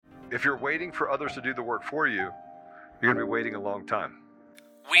If you're waiting for others to do the work for you, you're going to be waiting a long time.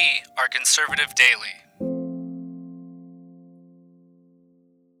 We are Conservative Daily.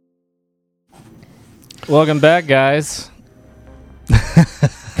 Welcome back, guys.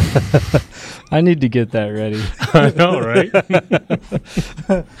 I need to get that ready. I know, right?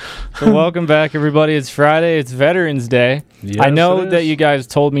 So welcome back, everybody. It's Friday. It's Veterans Day. Yes, I know that you guys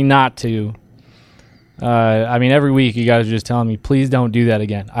told me not to. Every week you guys are just telling me, please don't do that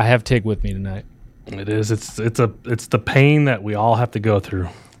again. I have Tig with me tonight. It is. It's the pain that we all have to go through.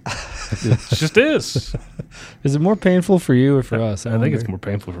 It just is. Is it more painful for you or for us? I think it's more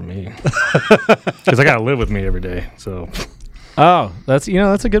painful for me because I got to live with me every day. So. Oh, that's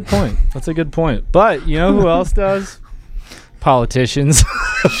a good point. That's a good point. But you know who else does? Politicians.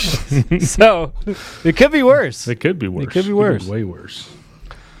 So it could be worse. It could be worse. It could be worse. Way worse.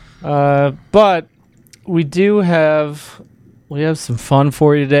 But we have some fun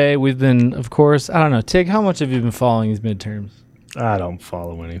for you today. We've been, of course, I don't know, Tig, how much have you been following these midterms? I don't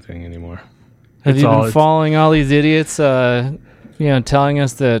follow anything anymore. Have you been following all these idiots, telling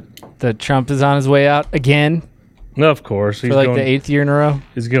us that Trump is on his way out again? No, of course. For the 8th year in a row?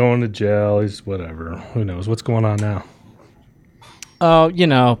 He's going to jail. He's whatever. Who knows? What's going on now? Oh,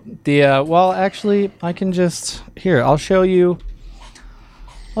 actually, I can just, here, I'll show you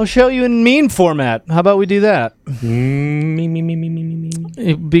in meme format. How about we do that? Me.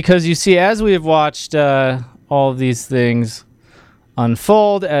 Because you see, as we have watched all of these things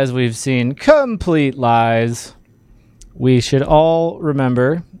unfold, as we've seen complete lies, we should all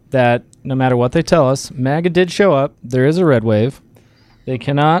remember that no matter what they tell us, MAGA did show up. There is a red wave. They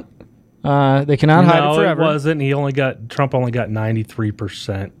cannot hide it forever. No, it wasn't. Trump only got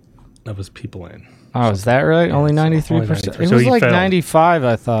 93% of his people in. Oh, is that right? Yeah, only 93%? It was like 95,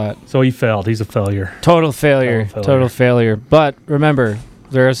 I thought. So he failed. He's a failure. Total failure. But remember,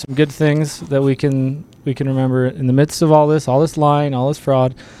 there are some good things that we can remember in the midst of all this lying, all this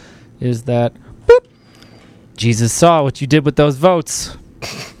fraud, is that boop, Jesus saw what you did with those votes.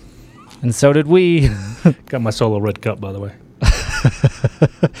 And so did we. Got my solo red cup, by the way.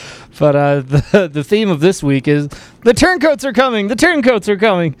 But the theme of this week is the turncoats are coming. The turncoats are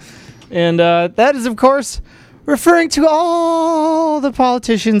coming. And that is, of course, referring to all the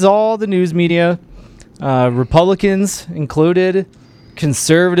politicians, all the news media, Republicans included,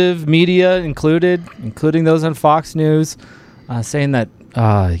 conservative media included, including those on Fox News, saying that,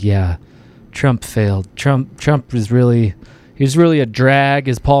 Trump failed. Trump is really... He's really a drag,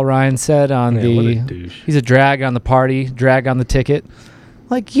 as Paul Ryan said he's a drag on the party, drag on the ticket.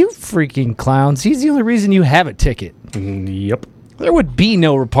 Like, you freaking clowns. He's the only reason you have a ticket. Yep. There would be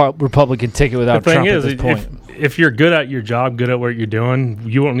no Republican ticket without Trump at this point. If you're good at your job, good at what you're doing,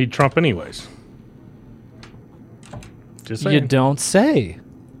 you won't need Trump anyways. Just saying. You don't say.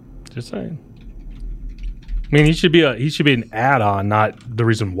 Just saying. I mean, he should be an add-on, not the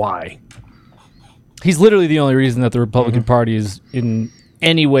reason why. He's literally the only reason that the Republican Party is in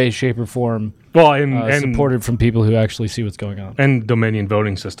any way, shape, or form and supported from people who actually see what's going on. And Dominion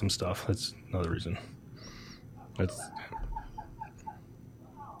voting system stuff. That's another reason.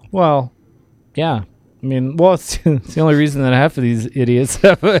 Well, yeah. I mean, it's the only reason that half of these idiots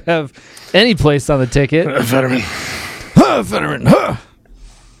have any place on the ticket. Veteran. Veteran.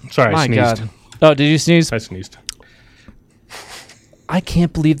 Sorry, I sneezed. God. Oh, did you sneeze? I sneezed. I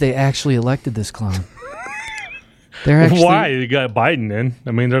can't believe they actually elected this clown. They're actually, why? You got Biden in.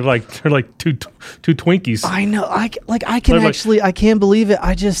 I mean, they're like two Twinkies. I know. I can't believe it.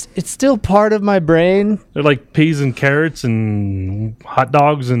 It's still part of my brain. They're like peas and carrots and hot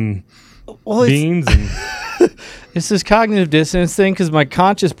dogs and beans. It's this cognitive dissonance thing because my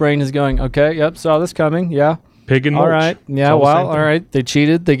conscious brain is going, okay, yep, saw this coming, yeah. Pig and mulch. All right, yeah, well, all right. They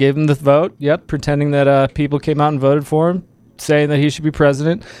cheated. They gave him the vote, yep, pretending that people came out and voted for him, saying that he should be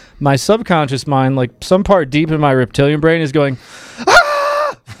president. My subconscious mind, like some part deep in my reptilian brain, is going,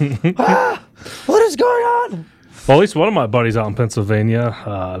 what is going on? Well, at least one of my buddies out in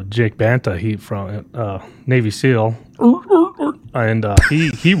Pennsylvania, Jake Banta, he from Navy SEAL, and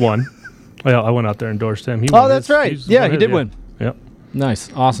he won. Well, I went out there and endorsed him. Oh, that's right. Yeah, he did win. Yep.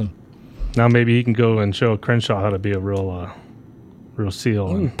 Nice. Awesome. Now maybe he can go and show Crenshaw how to be a real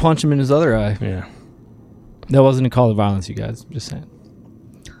SEAL. And punch him in his other eye. Yeah. That wasn't a call to violence, you guys. Just saying.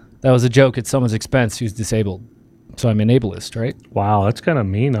 That was a joke at someone's expense who's disabled. So I'm an ableist, right? Wow, that's kind of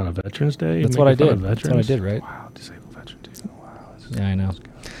mean on a Veterans Day. That's what I did. That's what I did, right? Wow, disabled veteran too. Wow. Yeah, I know.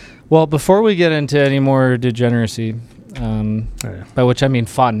 Well, before we get into any more degeneracy, by which I mean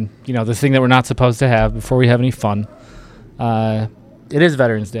fun, the thing that we're not supposed to have before we have any fun, it is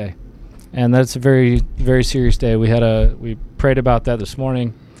Veterans Day. And that's a very, very serious day. We prayed about that this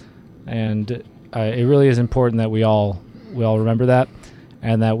morning. And it really is important that we all remember that,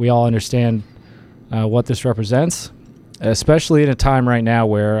 and that we all understand what this represents, especially in a time right now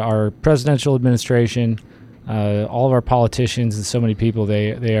where our presidential administration, all of our politicians, and so many people,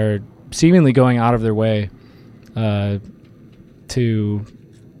 they are seemingly going out of their way to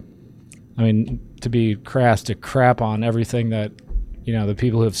be crass, to crap on everything that the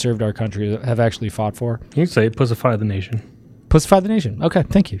people who have served our country have actually fought for. You can say pussify the nation. Pussify the nation. Okay,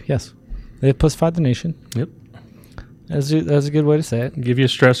 thank you. Yes, they have pussified the nation. Yep. That's a good way to say it. Give you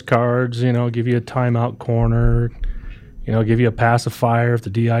stress cards, give you a timeout corner, give you a pacifier if the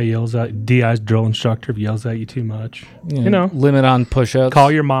DI's drill instructor yells at you too much. Limit on push-ups.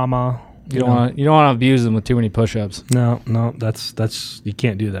 Call your mama. You don't want to abuse them with too many push-ups. No, that's you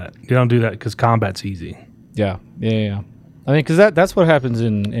can't do that. You don't do that because combat's easy. Yeah. I mean, because that's what happens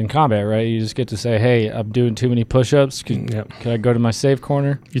in combat, right? You just get to say, "Hey, I'm doing too many push-ups. Can I go to my safe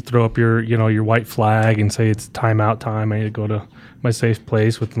corner?" You throw up your white flag and say it's timeout time. I need to go to my safe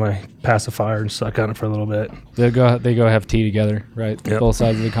place with my pacifier and suck on it for a little bit. They go have tea together, right? Yep. Both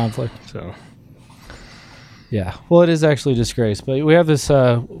sides of the conflict. So, yeah. Well, it is actually a disgrace, but we have this.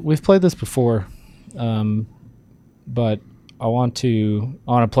 We've played this before, but I want to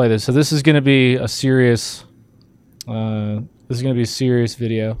play this. So this is going to be a serious. This is going to be a serious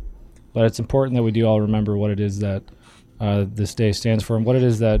video, but it's important that we do all remember what it is that this day stands for, and what it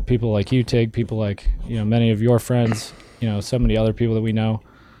is that people like you, Tig, people like many of your friends, so many other people that we know,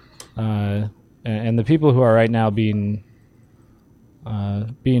 and the people who are right now being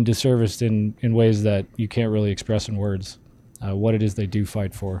disserviced in ways that you can't really express in words, what it is they do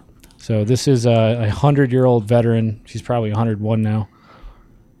fight for. So this is a 100-year-old veteran. She's probably 101 now,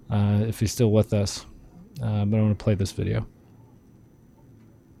 if he's still with us. But I want to play this video.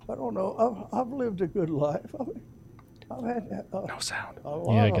 I don't know. I've lived a good life. I've had no sound. a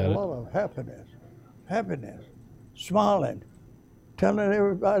lot of happiness, smiling, telling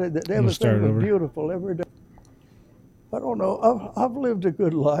everybody that everything was beautiful every day. I don't know. I've lived a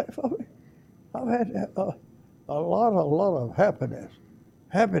good life. I've had a lot of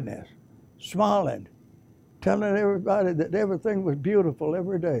happiness, smiling, telling everybody that everything was beautiful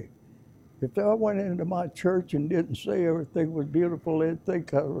every day. If I went into my church and didn't say everything was beautiful, they'd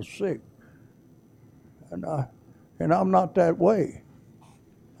think I was sick. And I'm not that way.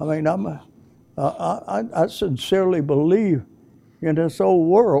 I mean, I sincerely believe in this old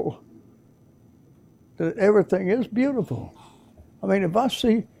world that everything is beautiful. I mean,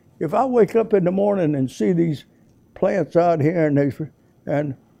 if I wake up in the morning and see these plants out here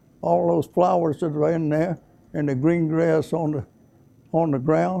and all those flowers that are in there and the green grass on the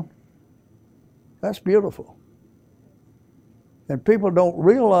ground, that's beautiful. And people don't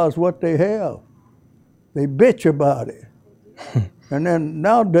realize what they have. They bitch about it. And then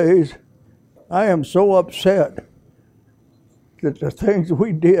nowadays, I am so upset that the things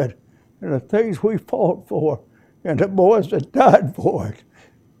we did and the things we fought for and the boys that died for it,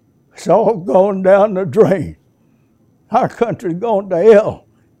 it's all gone down the drain. Our country's gone to hell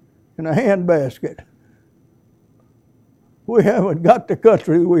in a handbasket. We haven't got the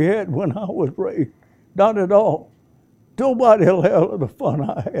country we had when I was raised. Not at all. Nobody will have the fun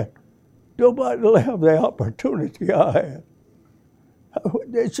I had. Nobody will have the opportunity I had.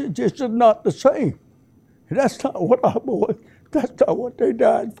 It's just not the same. That's not what our boys, that's not what they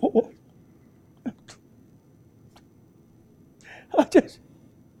died for. It's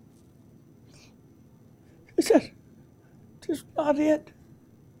just not it.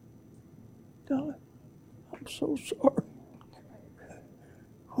 Darling, I'm so sorry.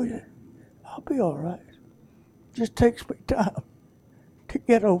 I'll be all right. It just takes me time to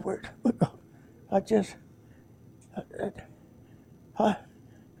get over it.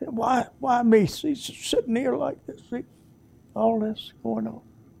 Why me? See, sitting here like this, see, all this going on.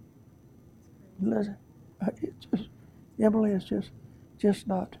 Listen, Emily, it's just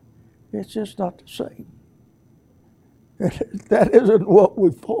not the same. That isn't what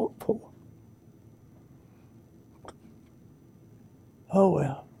we fought for. Oh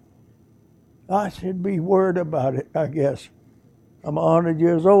well. I should be worried about it, I guess. I'm 100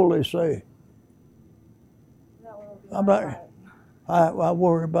 years old, they say. I'm not. I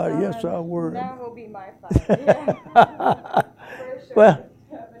worry about it. Yes, I worry. That will be my fight. Yeah. Sure. Well,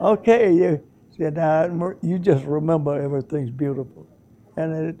 okay, you just remember everything's beautiful,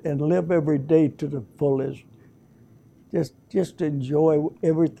 and live every day to the fullest. Just enjoy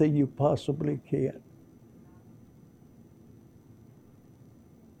everything you possibly can.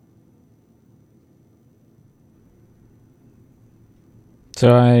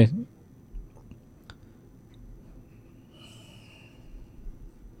 So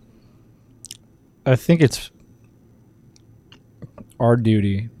I think it's our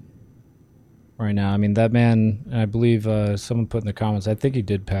duty right now. I mean, that man, and I believe someone put in the comments, I think he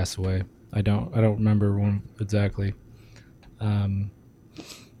did pass away. I don't remember when exactly. But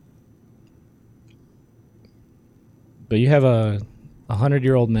you have a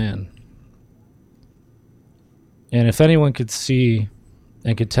 100-year-old man. And if anyone could see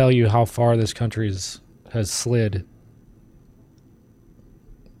and could tell you how far this country has slid,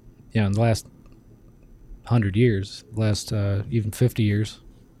 in the last 100 years, last even 50 years,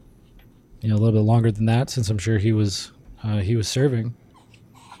 a little bit longer than that, since I'm sure he was serving,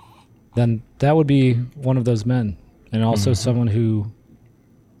 then that would be one of those men, and also someone who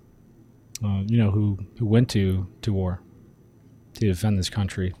went to war to defend this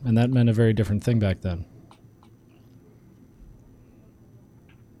country, and that meant a very different thing back then.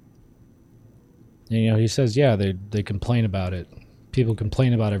 And, he says, they complain about it. People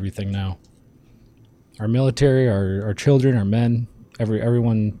complain about everything now. Our military, our children, our men,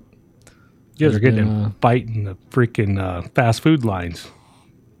 everyone. Yeah, they're getting in a fight in the freaking fast food lines.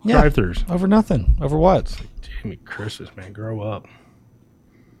 Yeah, drive-thrus. Over nothing. Over what? It's like, Jamie Christmas, man, grow up.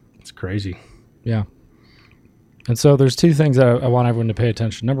 It's crazy. Yeah. And so there's two things that I want everyone to pay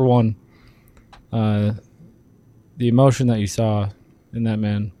attention. Number one, the emotion that you saw in that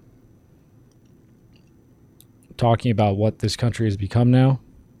man talking about what this country has become now.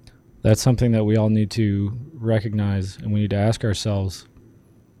 That's something that we all need to recognize, and we need to ask ourselves,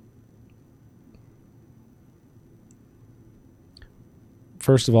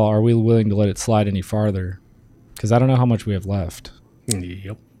 first of all, are we willing to let it slide any farther? Because I don't know how much we have left.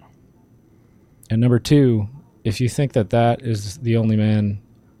 Yep. And number two, if you think that is the only man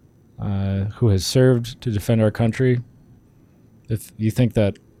who has served to defend our country, if you think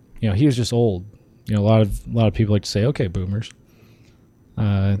that he was just old, a lot of people like to say, okay, boomers.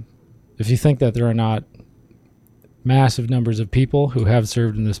 If you think that there are not massive numbers of people who have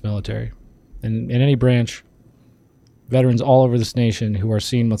served in this military, and in any branch, veterans all over this nation who are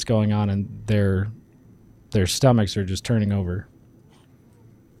seeing what's going on, and their stomachs are just turning over,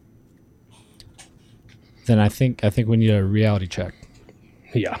 then I think we need a reality check.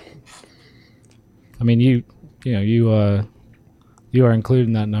 Yeah. I mean, you are included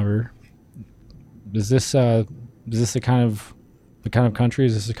in that number. Is this the kind of country?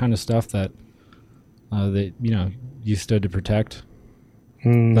 Is this the kind of stuff that you stood to protect?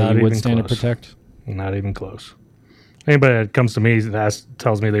 Not you even would stand close. to protect? Not even close. Anybody that comes to me and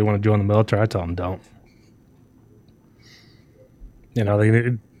tells me they want to join the military, I tell them don't.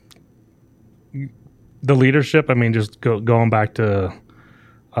 The leadership. I mean, just going back to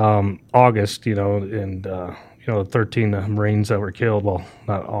August, and the 13 Marines that were killed. Well,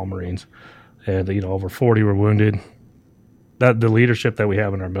 not all Marines, and over 40 were wounded. That the leadership that we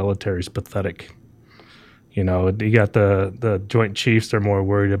have in our military is pathetic. You got the Joint Chiefs. They're more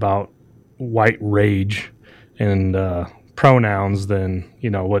worried about white rage and pronouns than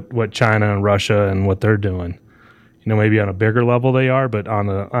what China and Russia and what they're doing. Maybe on a bigger level they are, but on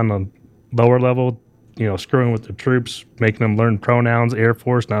a lower level, screwing with the troops, making them learn pronouns. Air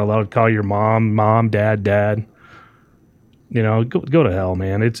Force not allowed to call your mom, dad. Go to hell,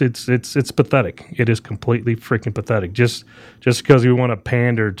 man. It's pathetic. It is completely freaking pathetic. Just because we want to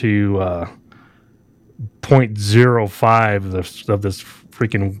pander to 0.05 of this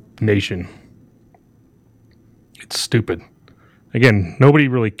freaking nation. It's stupid. Again, nobody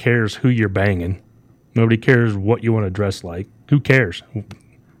really cares who you're banging. Nobody cares what you want to dress like. Who cares?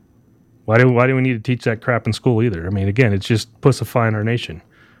 Why do we need to teach that crap in school either? I mean, again, it's just pussifying our nation.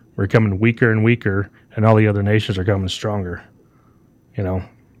 We're becoming weaker and weaker, and all the other nations are coming stronger. It's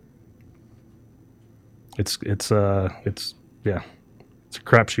a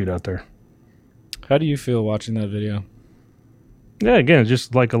crapshoot out there. How do you feel watching that video? Yeah, again,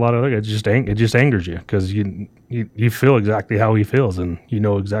 just like a lot of other guys, it just angers you because you feel exactly how he feels, and you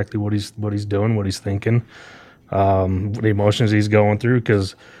know exactly what he's doing, what he's thinking, the emotions he's going through.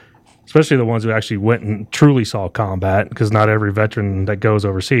 Because especially the ones who actually went and truly saw combat, because not every veteran that goes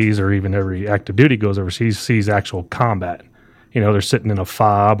overseas or even every active duty goes overseas sees actual combat. They're sitting in a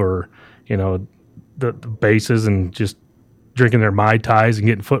fob or the bases and just drinking their Mai Tais and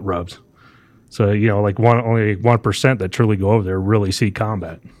getting foot rubs. So, only 1% that truly go over there really see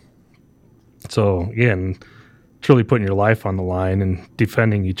combat. So, again, truly putting your life on the line and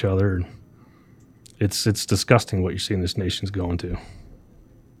defending each other. It's disgusting what you're seeing this nation's going to.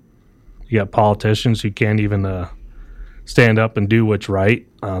 You got politicians who can't even stand up and do what's right.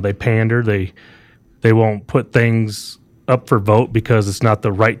 They pander. They won't put things up for vote because it's not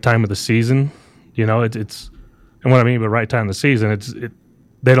the right time of the season. And what I mean by right time of the season,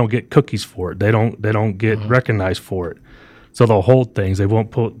 they don't get cookies for it. They don't get recognized for it. So they'll hold things. They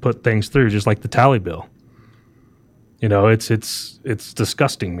won't put things through, just like the tally bill. You know, it's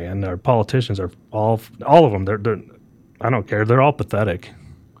disgusting, man. Our politicians are all of them. They're I don't care. They're all pathetic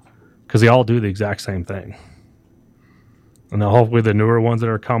because they all do the exact same thing. And hopefully the newer ones that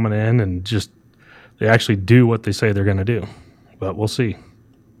are coming in and just they actually do what they say they're going to do. But we'll see.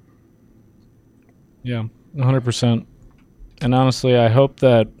 Yeah, 100%. And honestly, I hope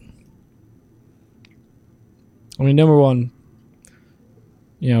that. I mean, number one,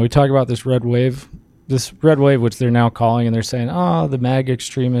 you know, we talk about this red wave, which they're now calling, and they're saying, oh, the MAGA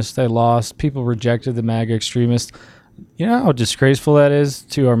extremists, they lost. People rejected the MAGA extremists. You know how disgraceful that is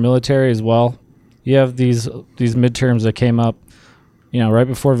to our military as well? You have these midterms that came up, you know, right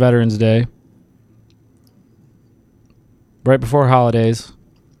before Veterans Day, right before holidays,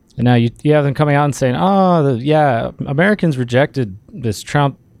 and now you have them coming out and saying, oh, Americans rejected this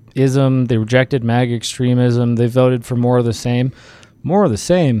Trumpism, they rejected MAGA extremism, they voted for more of the same. More of the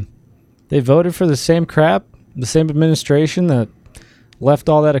same. They voted for the same crap, the same administration that left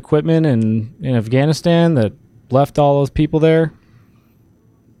all that equipment in Afghanistan, that left all those people there.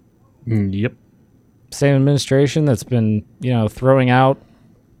 Yep. Same administration that's been, you know, throwing out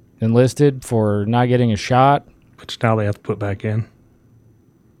enlisted for not getting a shot. Which now they have to put back in.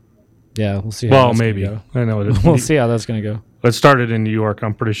 Yeah, we'll see how that's maybe. Go. I know. We'll see how that's going to go. It started in New York.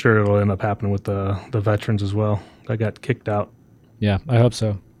 I'm pretty sure it'll end up happening with the veterans as well. They got kicked out. Yeah, I hope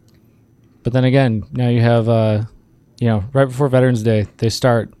so. But then again, now you have, you know, right before Veterans Day, they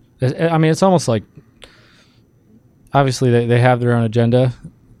start. I mean, it's almost like, obviously they have their own agenda,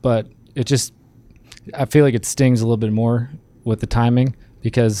 but it just, I feel like it stings a little bit more with the timing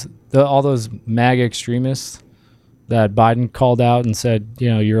because all those MAGA extremists that Biden called out and said, you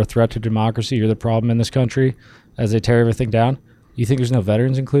know, you're a threat to democracy, you're the problem in this country, as they tear everything down. You think there's no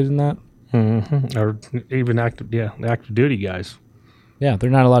veterans included in that? Mm-hmm. Or even active duty guys. Yeah,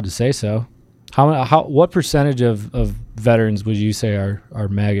 they're not allowed to say so. What percentage of veterans would you say are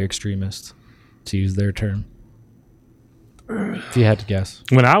MAGA extremists, to use their term? If you had to guess.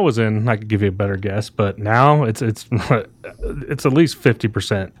 When I was in, I could give you a better guess, but now it's at least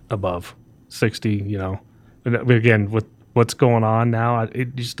 50% above 60. You know, but again, with what's going on now, you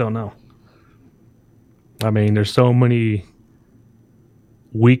just don't know. I mean, there's so many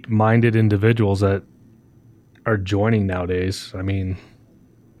weak-minded individuals that are joining nowadays. I mean,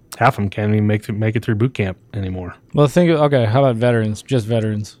 half of them can't even make it through boot camp anymore. Well, okay, how about veterans? Just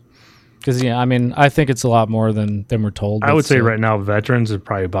veterans. Because, yeah, I mean, I think it's a lot more than we're told. I would say right now veterans are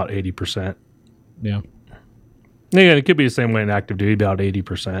probably about 80%. Yeah. Yeah, it could be the same way in active duty, about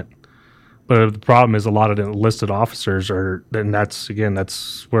 80%. But the problem is a lot of the enlisted officers are, and that's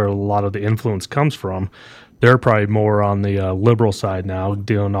where a lot of the influence comes from. They're probably more on the liberal side now,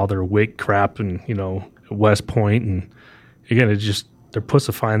 doing all their wake crap and, you know, West Point. And, again, it's just, they're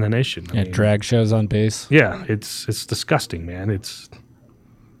pussifying the nation. I mean, drag shows on base. Yeah, it's disgusting, man. It's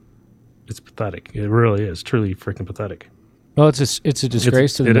pathetic. It really is. Truly freaking pathetic. Well, it's a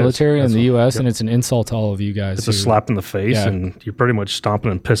disgrace to the military and the U.S., and it's an insult to all of you guys. It's a slap in the face, and you're pretty much stomping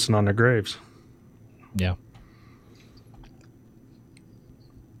and pissing on their graves. Yeah.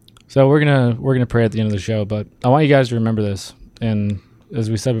 So we're gonna pray at the end of the show, but I want you guys to remember this. And as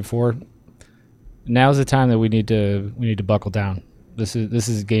we said before, now's the time that we need to buckle down. This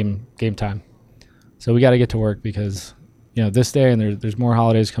is game time. So we got to get to work because, you know, this day and there's more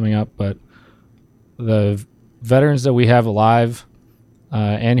holidays coming up, but the veterans that we have alive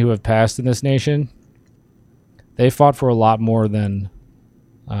and who have passed in this nation, they fought for a lot more than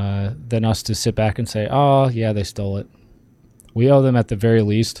us to sit back and say, oh yeah, they stole it. We owe them at the very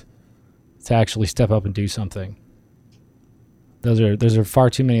least to actually step up and do something. Those are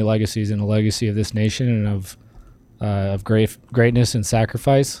far too many legacies in the legacy of this nation and of greatness and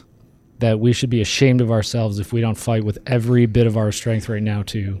sacrifice that we should be ashamed of ourselves if we don't fight with every bit of our strength right now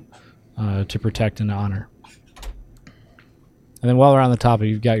to protect and honor. And then while we're on the topic,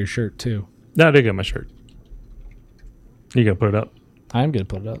 you've got your shirt too. No, I did get my shirt. You gonna put it up? I am gonna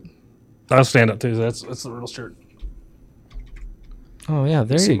put it up. I'll stand up too. That's the real shirt. Oh yeah,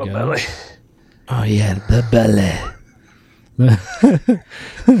 there you go. Belly. Oh yeah, the belly.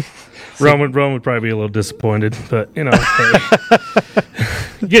 Roman would probably be a little disappointed, but you know,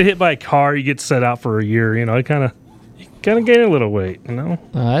 you get hit by a car, you get set out for a year. You know, you kind of gain a little weight. You know,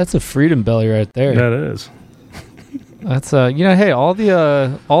 that's a freedom belly right there. That is. That's you know, hey, all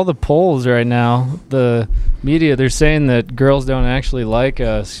the polls right now, the media, they're saying that girls don't actually like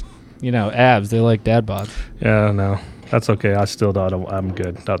us, you know, abs. They like dad bods. Yeah, no, that's okay. I still don't. I'm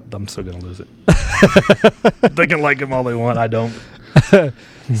good. I'm still gonna lose it. They can like them all they want. I don't.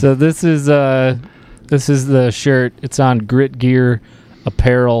 So this is the shirt. It's on Grit Gear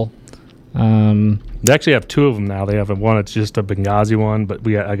Apparel. They actually have two of them now. They have one. It's just a Benghazi one, but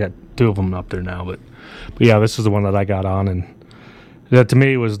I got two of them up there now. But yeah, this is the one that I got on, and that to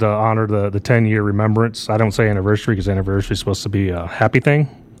me was to honor the 10-year remembrance. I don't say anniversary because anniversary is supposed to be a happy thing.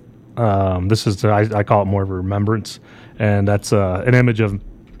 This is I call it more of a remembrance, and that's an image of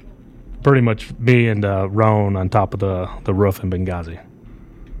pretty much me and Roan on top of the roof in Benghazi.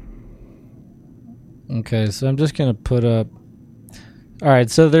 Okay, so I'm just gonna put up. All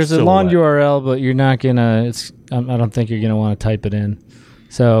right, so there's a long Silhouette. URL, but you're not gonna. I don't think you're gonna want to type it in.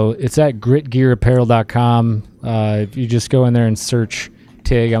 So it's at gritgearapparel.com. If you just go in there and search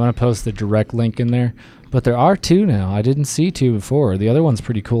TIG, I'm gonna post the direct link in there. But there are two now. I didn't see two before. The other one's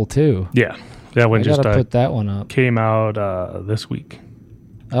pretty cool too. Yeah, that one I just gotta put that one up. came out this week.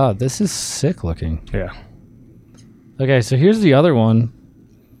 Oh, this is sick looking. Yeah. Okay, so here's the other one.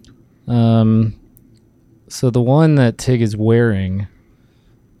 So the one that Tig is wearing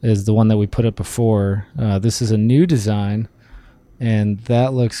is the one that we put up before. This is a new design, and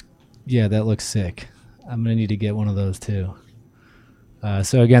that looks sick. I'm gonna need to get one of those too.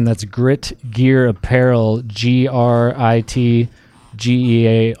 So again, that's Grit Gear Apparel,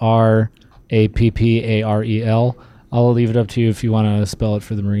 GritGearApparel. I'll leave it up to you if you want to spell it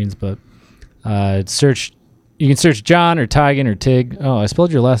for the Marines, but you can search John or Tigan or Tig. Oh, I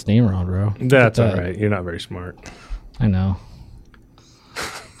spelled your last name wrong, bro. That's all right. You're not very smart. I know.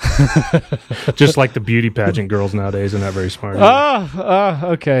 Just like the beauty pageant girls nowadays are not very smart.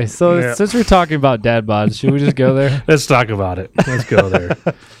 Okay. So since we're talking about dad bods, should we just go there? Let's talk about it. Let's go there.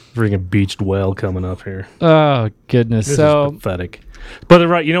 Freaking beached whale coming up here. Oh, goodness. This So is pathetic. But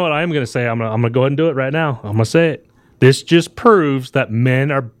right, you know what I am going to say? I'm going to go ahead and do it right now. I'm going to say it. This just proves that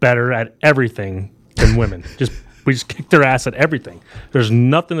men are better at everything than women. We just kick their ass at everything. There's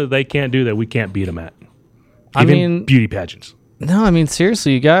nothing that they can't do that we can't beat them at. Even beauty pageants. No, I mean,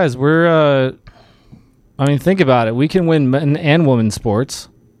 seriously, you guys, think about it. We can win men and women sports.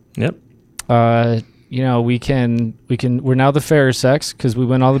 Yep. We're now the fairer sex because we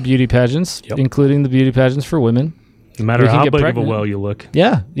win all the beauty pageants, including the beauty pageants for women. No matter how big pregnant. of a whale you look.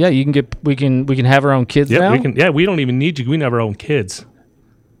 Yeah. We can have our own kids now. We don't even need you. We can have our own kids.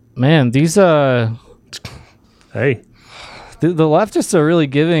 Man, these Hey. the leftists are really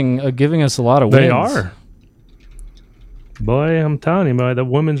giving us a lot of wins. They are. Boy, I'm telling you, boy, the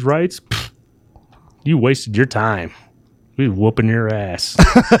women's rights, you wasted your time. We whooping your ass.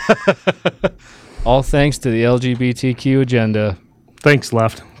 All thanks to the LGBTQ agenda. Thanks,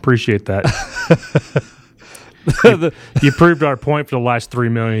 left. Appreciate that. You proved our point for the last 3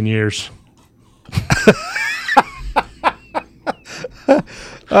 million years.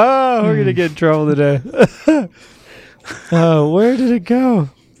 Oh, we're going to get in trouble today. Oh, where did it go?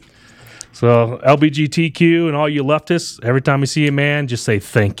 So, LBGTQ and all you leftists, every time you see a man, just say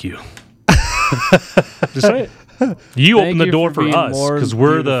thank you. Just say it. You open the door for us because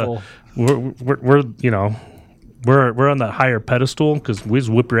we're on the higher pedestal because we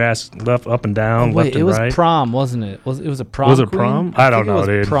just whip your ass up and down, left and right. It was prom, wasn't it? It was a prom. Was it queen? prom? I don't know,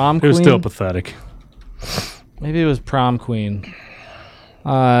 dude. Prom it was queen? still pathetic. Maybe it was prom queen.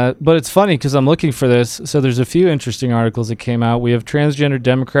 But it's funny because I'm looking for this. So there's a few interesting articles that came out. We have transgender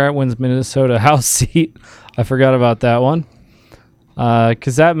Democrat wins Minnesota House seat. I forgot about that one.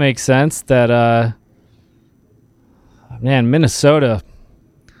 Because that makes sense that, man, Minnesota,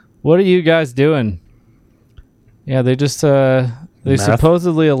 what are you guys doing? Yeah, they just, they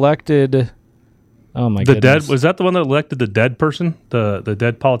supposedly elected, oh my goodness. Was that the one that elected the dead person? The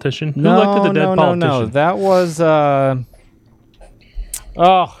dead politician? Who No, elected the dead politician? No. That was,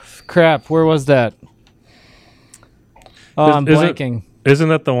 oh, crap. Where was that? Oh, I'm blanking. Isn't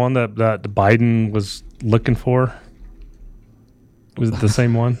that the one that Biden was looking for? Was it the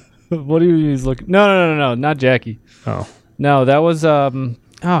same one? What do you use looking? No, not Jackie. Oh. No, that was, oh,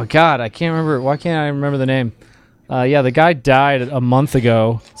 God, I can't remember. Why can't I remember the name? Yeah, the guy died a month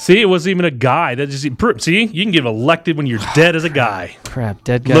ago. See, it wasn't even a guy. See, you can get elected when you're dead as a guy. Crap,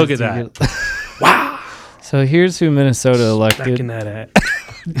 dead guys. Look at that. Wow. So here's who Minnesota elected. Smacking that ad.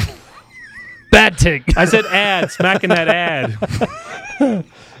 Bad Tig. I said ad. Smacking that ad.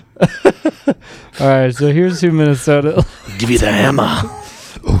 All right, so here's who Minnesota. Give you the hammer.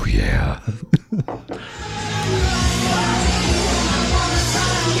 Oh yeah.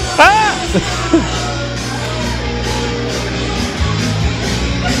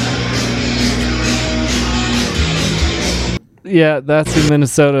 Yeah, that's who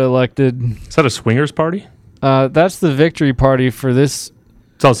Minnesota elected. Is that a swingers party? That's the victory party for this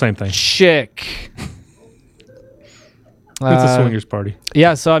It's all the same thing. chick. It's a swingers party.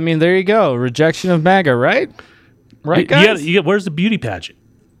 Yeah, so I mean, there you go. Rejection of MAGA, right? Right, guys? Where's the beauty pageant?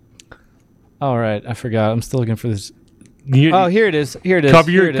 All right, I forgot. I'm still looking for this. Here it is. Here it is. Cover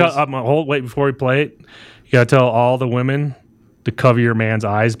Here your it is. wait before we play it. You gotta tell all the women to cover your man's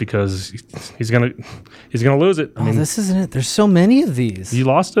eyes because he's gonna lose it. I mean, this isn't it. There's so many of these. You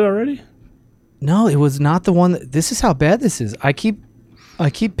lost it already? No, it was not the one. This is how bad this is. I keep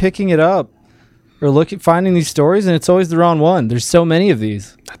picking it up or finding these stories, and it's always the wrong one. There's so many of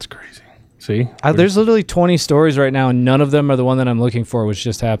these. That's crazy. See, there's literally 20 stories right now, and none of them are the one that I'm looking for, which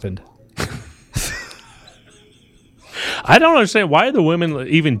just happened. I don't understand why are the women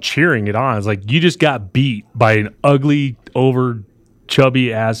even cheering it on. It's like you just got beat by an ugly, over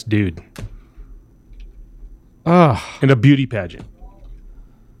chubby ass dude. In a beauty pageant.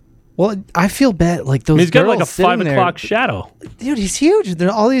 Well, I feel bad. Like those. He's got like a 5 o'clock there. shadow. Dude, he's huge.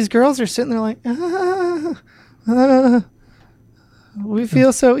 All these girls are sitting there like, we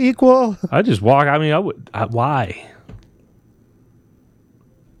feel so equal. I just walk. I mean, why?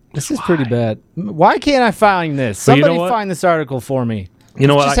 This is pretty bad. Why can't I find this? Somebody find this article for me. You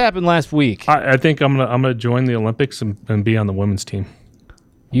know what? This just happened last week. I think I'm gonna join the Olympics and be on the women's team.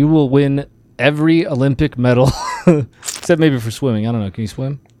 You will win every Olympic medal, except maybe for swimming. I don't know. Can you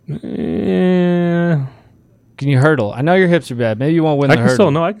swim? Yeah. Can you hurdle? I know your hips are bad. Maybe you won't win the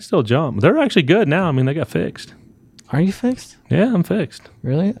hurdle. I can still jump. They're actually good now. I mean, they got fixed. Are you fixed? Yeah, I'm fixed.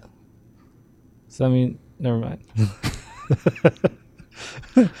 Really? So I mean, never mind.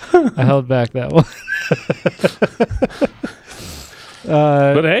 I held back that one.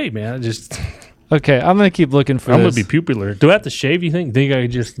 But hey, man, okay. I'm gonna keep looking for. I'm gonna be pupillary. Do I have to shave? You think I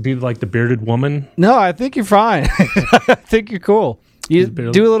could just be like the bearded woman? No, I think you're fine. I think you're cool. You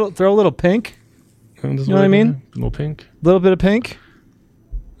throw a little pink. You know what I mean? A little pink. A little bit of pink.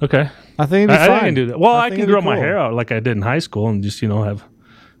 Okay. I think it'd be fine. I can do that. Well, I can grow my hair out like I did in high school and just have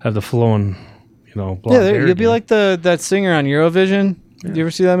the flowing, blonde hair. You'll be like that singer on Eurovision. Yeah. Did you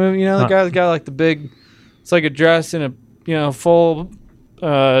ever see that movie? The guy that got like the big, it's like a dress and a full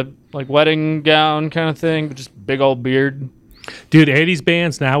like wedding gown kind of thing, but just big old beard. Dude, 80s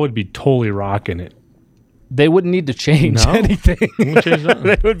bands now would be totally rocking it. They wouldn't need to change anything.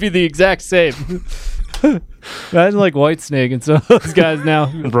 They would be the exact same. Imagine like Whitesnake and some of those guys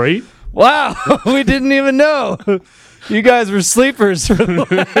now. Right? Wow, we didn't even know. You guys were sleepers. They're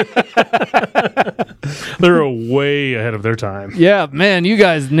way ahead of their time. Yeah, man, you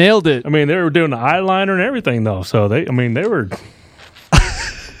guys nailed it. I mean, they were doing the eyeliner and everything though. So they were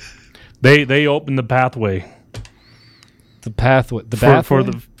they opened the pathway. The pathway.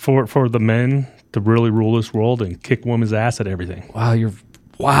 For the men to really rule this world and kick women's ass at everything.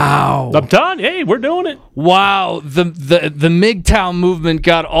 Wow. I'm telling you, hey, we're doing it. Wow. The MGTOW movement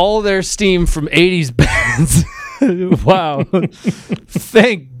got all their steam from 80s bands. Wow.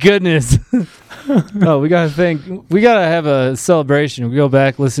 Thank goodness. We gotta have a celebration. We go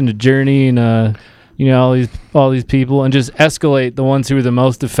back, listen to Journey and all these people and just escalate the ones who are the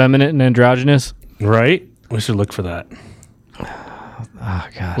most effeminate and androgynous. Right? We should look for that. Oh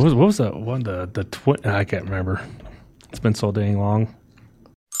god. What was that one? The twin? I can't remember. It's been so dang long.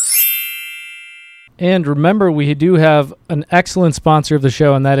 And remember, we do have an excellent sponsor of the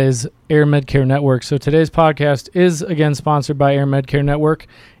show, and that is Air Medcare Network. So today's podcast is, again, sponsored by Air Medcare Network.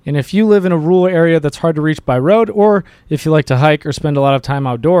 And if you live in a rural area that's hard to reach by road, or if you like to hike or spend a lot of time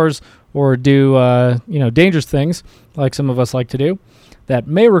outdoors or do dangerous things like some of us like to do that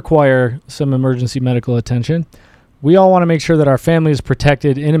may require some emergency medical attention, we all want to make sure that our family is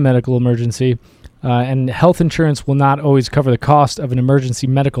protected in a medical emergency. And health insurance will not always cover the cost of an emergency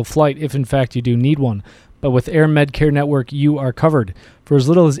medical flight if, in fact, you do need one. But with Air Medcare Network, you are covered. For as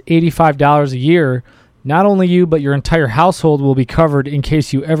little as $85 a year, not only you, but your entire household will be covered in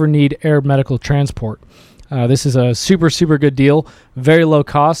case you ever need air medical transport. This is a super, super good deal, very low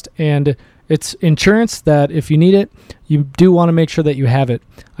cost, and it's insurance that if you need it, you do want to make sure that you have it.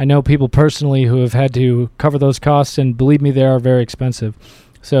 I know people personally who have had to cover those costs, and believe me, they are very expensive.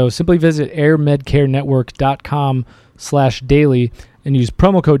 So simply visit airmedcarenetwork.com/daily and use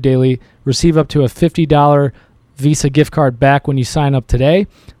promo code daily. Receive up to a $50 Visa gift card back when you sign up today.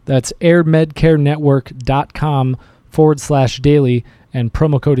 That's airmedcarenetwork.com/daily and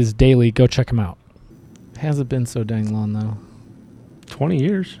promo code is daily. Go check them out. Hasn't been so dang long though. 20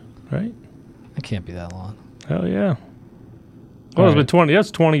 years, right? It can't be that long. Hell yeah. Well, it's been 20. That's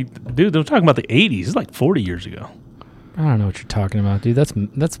 20. Dude, they're talking about the 80s. It's like 40 years ago. I don't know what you're talking about, dude. That's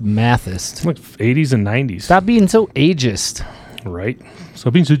mathist. It's like 80s and 90s. Stop being so ageist. Right.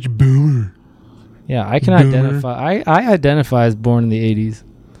 Stop being such a boomer. Yeah, I can identify. I identify as born in the 80s.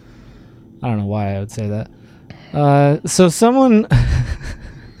 I don't know why I would say that. So someone,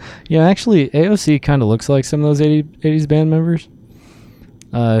 actually, AOC kind of looks like some of those 80s band members.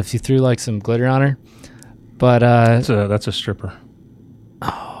 If you threw like some glitter on her, but that's a stripper.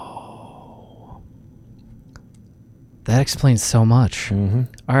 Oh, that explains so much. Mm-hmm.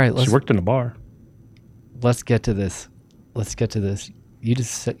 All right, She worked in a bar. Let's get to this. You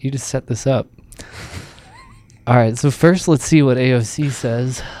just set this up. All right, so first let's see what AOC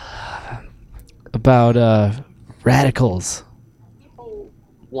says about radicals. People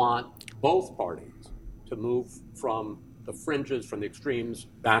want both parties to move from the fringes, from the extremes,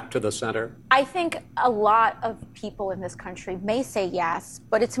 back to the center. I think a lot of people in this country may say yes,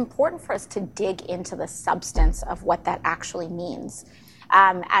 but it's important for us to dig into the substance of what that actually means.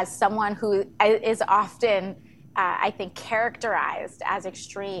 As someone who is often, I think, characterized as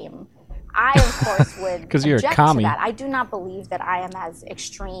extreme, I, of course, would object you're a commie. to that. I do not believe that I am as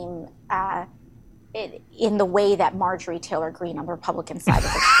extreme in the way that Marjorie Taylor Greene on the Republican side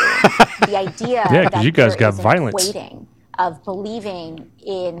is extreme. The idea that you guys there got is an violence. equating of believing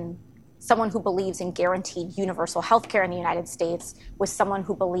in someone who believes in guaranteed universal health care in the United States with someone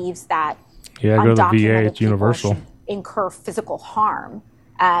who believes that Yeah, go to the VA. undocumented It's people universal. should incur physical harm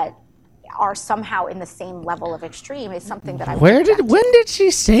are somehow in the same level of extreme is something that I would object to. When did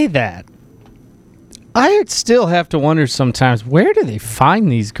she say that? I still have to wonder sometimes, where do they find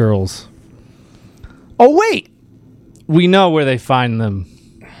these girls? Oh, wait. We know where they find them.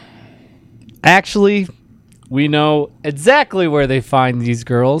 Actually, we know exactly where they find these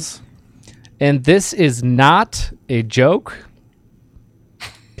girls. And this is not a joke.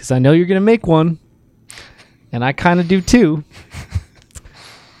 Because I know you're going to make one. And I kind of do too.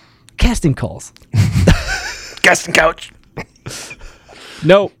 Casting calls. Casting couch.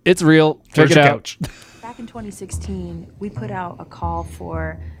 No, it's real. Check Where's it your out. couch? Back in 2016, we put out a call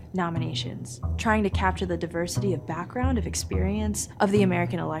for nominations, trying to capture the diversity of background, of experience of the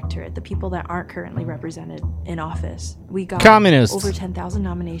American electorate, the people that aren't currently represented in office. We got Communists. over 10,000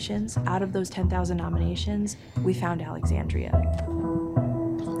 nominations. Out of those 10,000 nominations, we found Alexandria.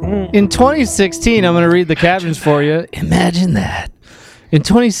 In 2016, I'm going to read the captions for you. Imagine that. In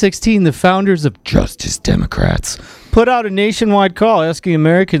 2016, the founders of Justice Democrats put out a nationwide call asking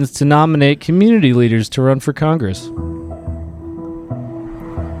Americans to nominate community leaders to run for Congress.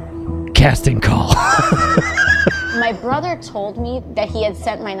 Casting call. My brother told me that he had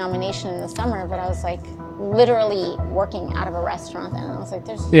sent my nomination in the summer, but I was like literally working out of a restaurant then. And I was like,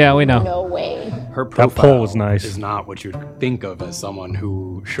 there's Yeah, we know. no way. Her That profile poll was nice. is not what you'd think of as someone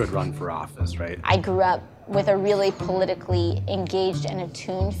who should run for office, right? I grew up with a really politically engaged and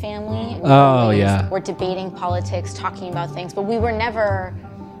attuned family. We Oh, always yeah. were debating politics, talking about things, but we were never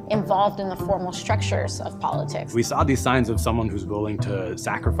involved in the formal structures of politics. We saw these signs of someone who's willing to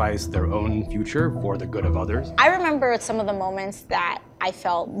sacrifice their own future for the good of others. I remember some of the moments that I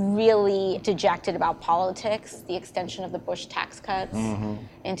felt really dejected about politics, the extension of the Bush tax cuts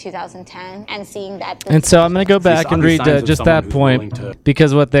in 2010, and seeing that. And so I'm going to go back saw and these read signs of just someone that who's point willing to-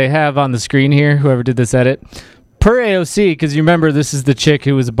 because what they have on the screen here, whoever did this edit, per AOC, because you remember this is the chick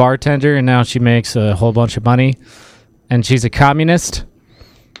who was a bartender and now she makes a whole bunch of money and she's a communist.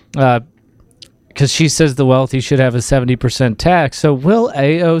 Because she says the wealthy should have a 70% tax. So will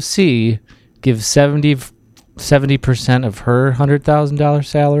AOC give 70% of her $100,000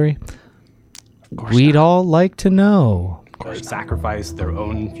 salary? We'd all like to know. Or sacrifice their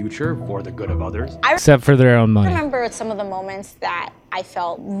own future for the good of others. Except for their own I money. remember some of the moments that I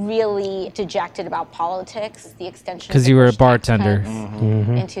felt really dejected about politics, the extension. Because of the you were a Bush tax bartender.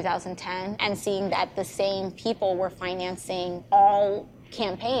 cuts in 2010, and seeing that the same people were financing all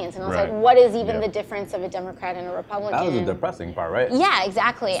campaigns, and I was like, what is even the difference of a Democrat and a Republican? That was the depressing part, right? Yeah,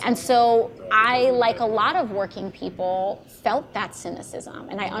 exactly. And so I, like a lot of working people, felt that cynicism,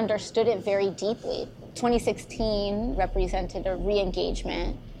 and I understood it very deeply. 2016 represented a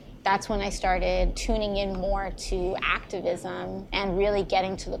re-engagement. That's when I started tuning in more to activism and really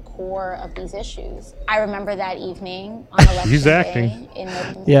getting to the core of these issues. I remember that evening on election He's day acting. in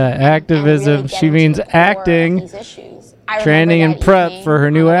November. Yeah, and activism. really She getting to means the core of acting. these issues. I remember Training that and prep evening for her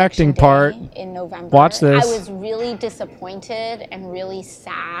new on acting election part. day in November. Watch this. I was really disappointed and really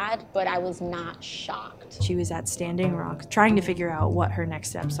sad, but I was not shocked. She was at Standing Rock, trying to figure out what her next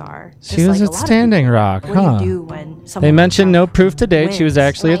steps are. She Just was like a at lot of Standing people. Rock, What huh? do you do when someone They mentioned no Trump proof to date. She was wins?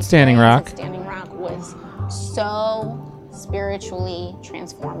 actually My at Standing experience Rock. at Standing Rock was so spiritually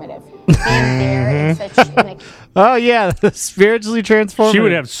transformative. Being there in such an Oh, yeah, spiritually transformative. She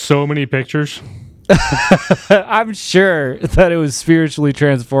would have so many pictures. I'm sure that it was spiritually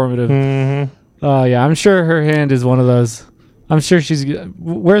transformative. Oh, yeah, I'm sure her hand is one of those. I'm sure she's.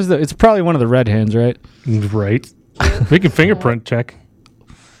 Where's the? It's probably one of the red hands, right? Right. We can fingerprint check.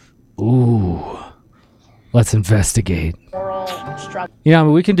 Ooh. Let's investigate. Oral struggle. You know, I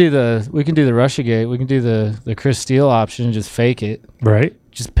mean, we can do the Russiagate. We can do the Chris Steele option and just fake it. Right.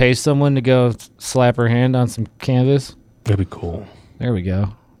 Just pay someone to go slap her hand on some canvas. That'd be cool. There we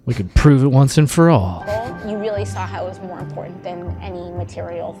go. We could prove it once and for all. You really saw how it was more important than any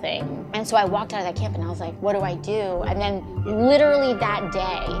material thing. And so I walked out of that camp and I was like, what do I do? And then literally that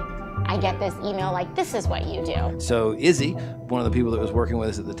day, I get this email like, this is what you do. So Izzy, one of the people that was working with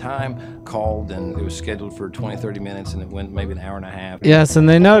us at the time, called, and it was scheduled for 20, 30 minutes, and it went maybe an hour and a half. Yes, and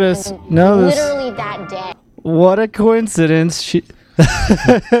they notice. Literally that day. What a coincidence. She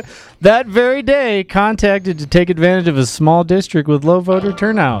that very day contacted to take advantage of a small district with low voter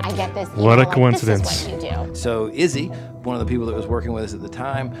turnout. I get this email What a like, coincidence. this is what you do. So Izzy, one of the people that was working with us at the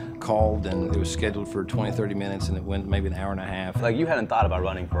time, called, and it was scheduled for 20, 30 minutes, and it went maybe an hour and a half. Like, you hadn't thought about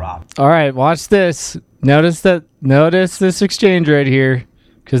running for office. All right, watch this. Notice this exchange right here,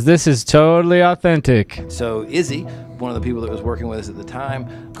 because this is totally authentic. So Izzy, one of the people that was working with us at the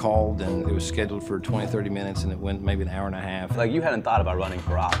time, called, and it was scheduled for 20, 30 minutes, and it went maybe an hour and a half. Like, you hadn't thought about running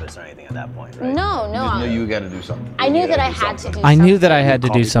for office or anything at that point, right? No. You just knew you got to do something. I knew that I had to do something. I knew that I had to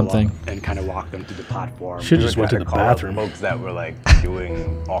Call do people something. up and kind of walk them through the platform. Should We just were went to trying the call up bathroom. Folks that were like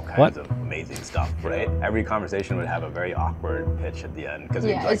doing all kinds What? of amazing stuff, right? Every conversation would have a very awkward pitch at the end because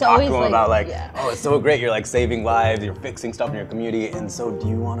Yeah, we'd like it's talk to always them like- about like, yeah. oh, it's so great, you're like saving lives, you're fixing stuff in your community, and so do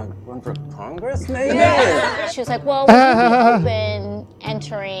you want to run for Congress, maybe? She was like, well, would you be open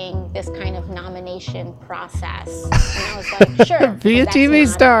entering this kind of nomination process? And I was like, sure. Be a but that's TV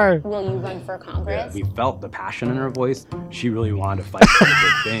not, star. Will you run for Congress? We felt the passion in her voice. She really wanted to fight for the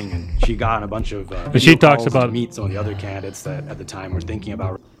big thing, and she got on a bunch of she video talks calls about- to meet some of the other candidates that at the time were thinking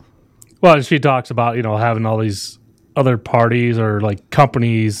about. Well, she talks about, having all these other parties or like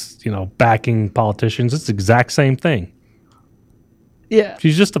companies, backing politicians. It's the exact same thing. Yeah.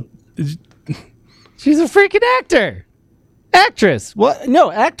 She's just She's a freaking actress. What?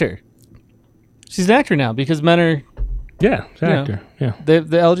 No, actor. She's an actor now because men are. yeah, she's an You know. actor. Yeah. The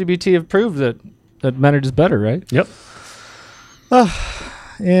LGBT have proved that men are just better, right? Yep.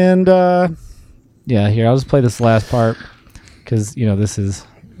 And yeah, here I'll just play this last part because this is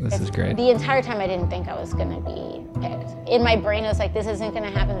great. The entire time I didn't think I was gonna be picked. In my brain I was like, this isn't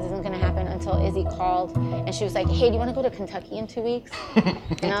gonna happen until Izzy called and she was like, hey, do you wanna go to Kentucky in 2 weeks?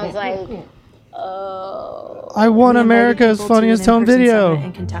 And I was like, oh. I won We invited America's people to an funniest home in-person video. summit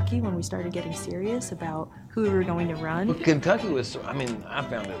in Kentucky when we started getting serious about who we were going to run. Kentucky was, I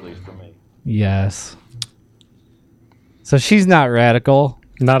found it, at least for me. Yes. So she's not radical.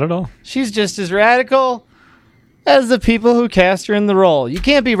 Not at all. She's just as radical as the people who cast her in the role. You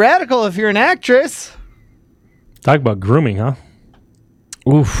can't be radical if you're an actress. Talk about grooming, huh?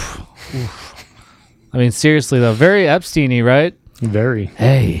 Oof. I mean, seriously though, very Epstein-y, right? Very.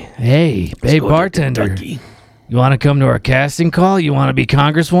 Hey, babe bartender. You want to come to our casting call? You want to be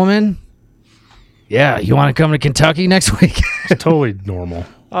Congresswoman? Yeah, you want to come to Kentucky next week? It's totally normal.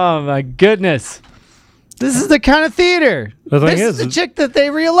 Oh my goodness. This is the kind of theater. The thing This is the is- chick that they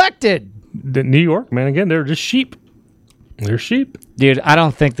reelected. New York, man, again, they're just sheep. They're sheep. Dude, I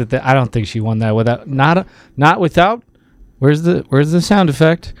don't think she won that without not without. Where's the sound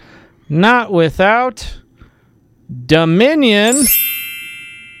effect? Not without Dominion.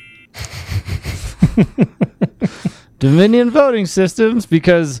 Dominion voting systems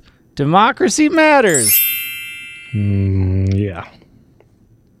because democracy matters. Yeah.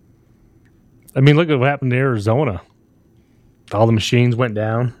 I mean, look at what happened to Arizona. All the machines went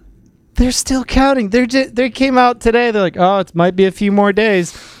down. They're still counting. They came out today. They're like, oh, it might be a few more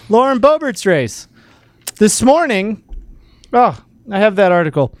days. Lauren Boebert's race. This morning, I have that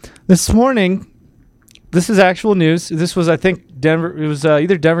article. This morning, this is actual news. This was, I think, Denver. It was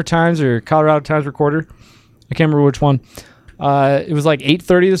either Denver Times or Colorado Times Recorder. I can't remember which one. It was like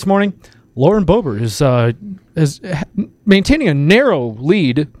 8:30 this morning. Lauren Boebert is maintaining a narrow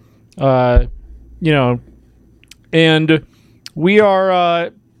lead. And we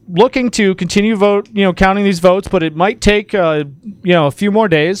are looking to continue counting these votes, but it might take a few more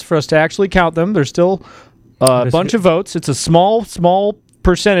days for us to actually count them. There's still a bunch of votes. It's a small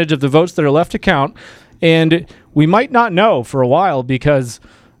percentage of the votes that are left to count, and we might not know for a while because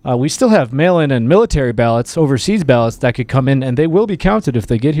we still have mail-in and military ballots, overseas ballots that could come in, and they will be counted if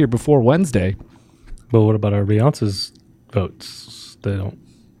they get here before Wednesday. But what about everybody else's votes? They don't.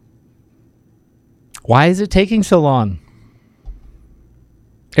 Why is it taking so long?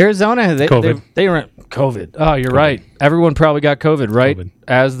 Arizona, they were COVID. Oh, you're right. Everyone probably got COVID right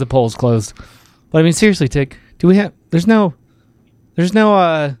as the polls closed. But I mean, seriously, there's no There's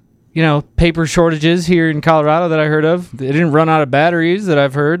no, paper shortages here in Colorado that I heard of. They didn't run out of batteries that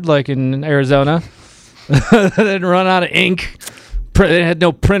I've heard, like in Arizona. They didn't run out of ink. They had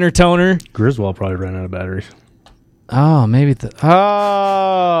no printer toner. Griswold probably ran out of batteries. Oh, maybe.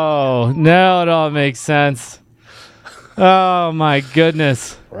 Now it all makes sense. Oh, my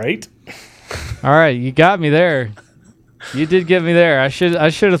goodness. Right? All right, you got me there. You did get me there. I should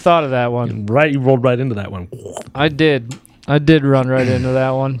have thought of that one. Right, you rolled right into that one. I did run right into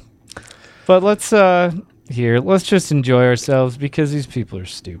that one. But let's just enjoy ourselves because these people are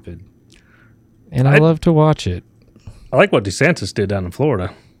stupid. And I love to watch it. I like what DeSantis did down in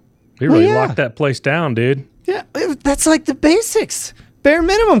Florida. He really locked that place down, dude. Yeah, that's like the basics. Bare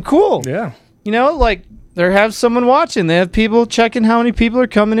minimum, cool. Yeah. Like they have someone watching. They have people checking how many people are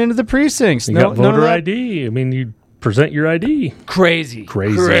coming into the precincts. You got voter ID. I mean, you present your ID. Crazy.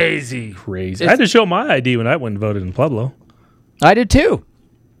 I had to show my ID when I went and voted in Pueblo. I did too.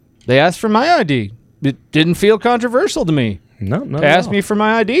 They asked for my ID. It didn't feel controversial to me. No. They asked me for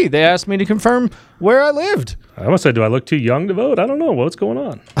my ID. They asked me to confirm where I lived. I must say, do I look too young to vote? I don't know. What's going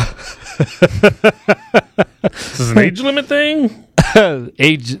on? This is an age limit thing?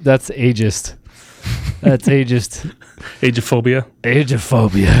 That's ageist. That's ageist. Ageophobia.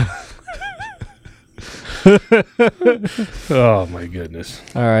 Oh, my goodness.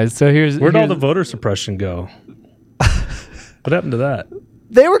 All right, so Where'd all the voter suppression go? What happened to that?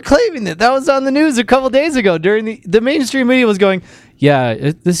 They were claiming that was on the news a couple days ago during the mainstream media was going,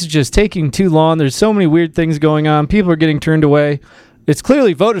 this is just taking too long. There's so many weird things going on. People are getting turned away. It's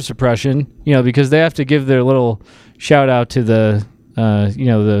clearly voter suppression, because they have to give their little shout out to the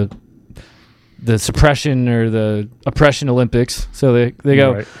suppression or the oppression Olympics. So they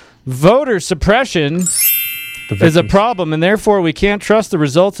go, right. Voter suppression is a problem, and therefore we can't trust the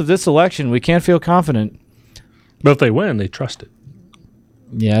results of this election. We can't feel confident. But if they win, they trust it.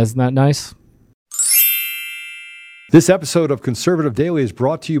 Yeah, isn't that nice? This episode of Conservative Daily is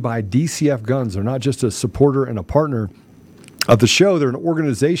brought to you by DCF Guns. They're not just a supporter and a partner of the show. They're an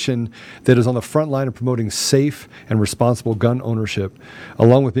organization that is on the front line of promoting safe and responsible gun ownership.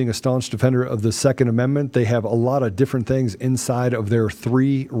 Along with being a staunch defender of the Second Amendment, they have a lot of different things inside of their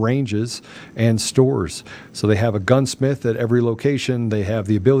 3 ranges and stores. So they have a gunsmith at every location. They have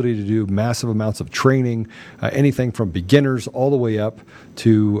the ability to do massive amounts of training, anything from beginners all the way up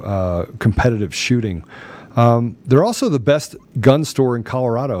to competitive shooting. They're also the best gun store in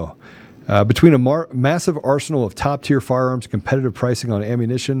Colorado. Between a massive arsenal of top-tier firearms, competitive pricing on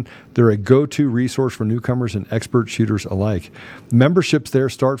ammunition, they're a go-to resource for newcomers and expert shooters alike. Memberships there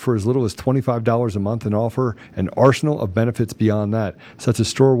start for as little as $25 a month and offer an arsenal of benefits beyond that, such as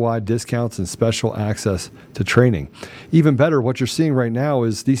store-wide discounts and special access to training. Even better, what you're seeing right now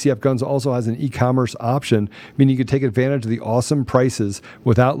is DCF Guns also has an e-commerce option, meaning you can take advantage of the awesome prices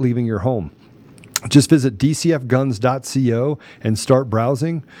without leaving your home. Just visit dcfguns.co and start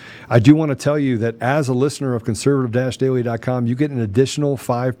browsing. I do want to tell you that as a listener of conservative-daily.com, you get an additional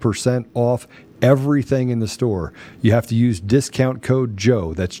 5% off everything in the store. You have to use discount code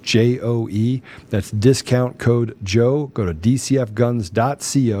Joe. That's Joe. That's discount code Joe. Go to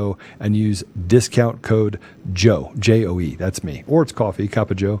dcfguns.co and use discount code Joe. Joe. That's me. Or it's coffee, cup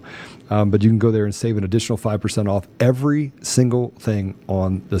of Joe. But you can go there and save an additional 5% off every single thing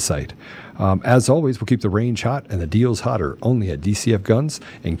on the site. As always, we'll keep the range hot and the deals hotter only at DCF Guns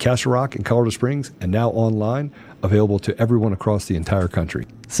in Castle Rock and Colorado Springs, and now online, available to everyone across the entire country.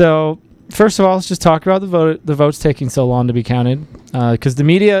 So, first of all, let's just talk about the votes taking so long to be counted. Because the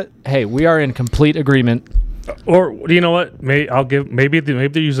media, hey, we are in complete agreement. Or you know what? Maybe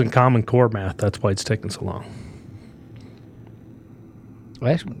they're using Common Core math. That's why it's taking so long.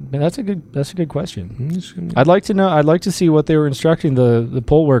 Actually, that's a good question. I'd like to know. I'd like to see what they were instructing the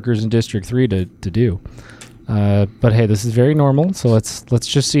poll workers in District 3 to do. But hey, this is very normal. So let's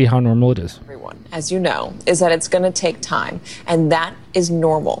just see how normal it is. Everyone, as you know, is that it's going to take time, and that is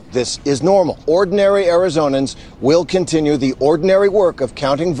normal. This is normal. Ordinary Arizonans will continue the ordinary work of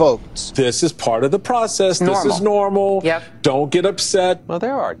counting votes. This is part of the process. This is normal. Yep. Don't get upset. Well,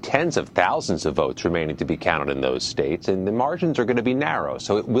 there are tens of thousands of votes remaining to be counted in those states, and the margins are going to be narrow,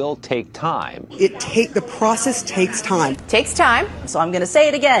 so it will take time. The process takes time. Takes time. So I'm going to say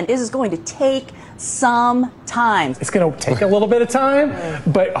it again. This is going to take sometimes. It's going to take a little bit of time,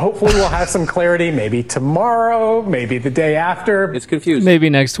 but hopefully we'll have some clarity maybe tomorrow, maybe the day after. It's confusing. Maybe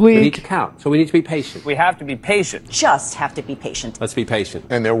next We need week. to count, so we need to be patient. We have to be patient. Just have to be patient. Let's be patient.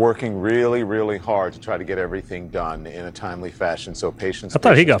 And they're working really, really hard to try to get everything done in a timely fashion. So patience. I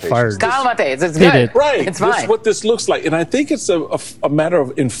thought he patience, got fired. patience. It's He did. Right. It's This fine. is what this looks like. And I think it's a matter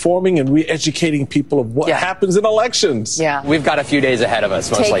of informing and re-educating people of what happens in elections. Yeah. We've got a few days ahead of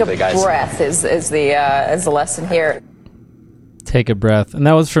us, most Take likely, a guys. breath is the lesson here. Take a breath. And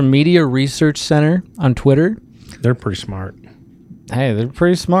that was from Media Research Center on Twitter. They're pretty smart. Hey, they're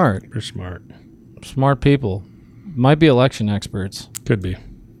pretty smart. They're smart. Smart people. Might be election experts. Could be.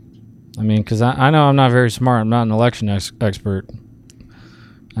 I mean, because I know I'm not very smart. I'm not an election expert.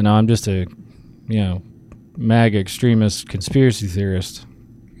 I know I'm just a, MAGA extremist conspiracy theorist.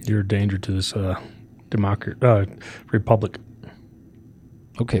 You're a danger to this republic.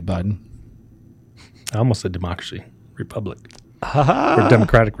 Okay, Biden. I almost said democracy. Republic. Or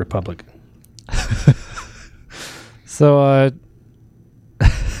Democratic Republic. So,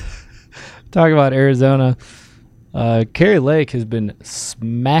 talk about Arizona. Kari Lake has been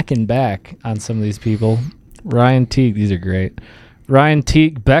smacking back on some of these people. Ryan Teague, these are great. Ryan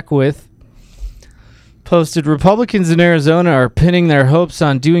Teague Beckwith posted, Republicans in Arizona are pinning their hopes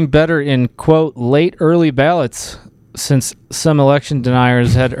on doing better in, quote, late early ballots, since some election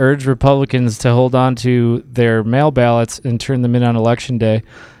deniers had urged Republicans to hold on to their mail ballots and turn them in on election day.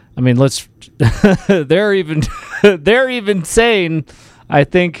 I mean, they're even saying, I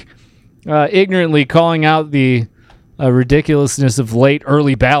think, ignorantly calling out the ridiculousness of late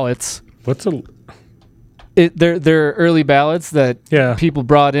early ballots. They're early ballots that people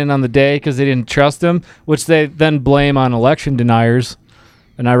brought in on the day because they didn't trust them, which they then blame on election deniers.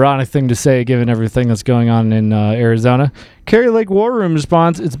 An ironic thing to say given everything that's going on in Arizona. Kari Lake War Room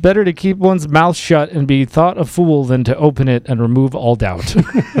responds, it's better to keep one's mouth shut and be thought a fool than to open it and remove all doubt.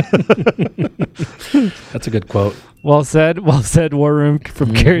 That's a good quote. Well said, War Room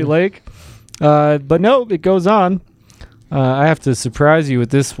from Kari Lake. But no, it goes on. I have to surprise you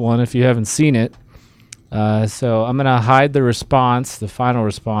with this one if you haven't seen it. So I'm going to hide the response, the final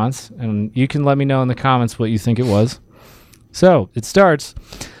response, and you can let me know in the comments what you think it was. So it starts.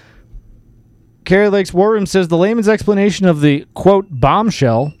 Kari Lake's War Room says the layman's explanation of the, quote,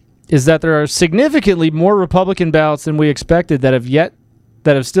 bombshell is that there are significantly more Republican ballots than we expected that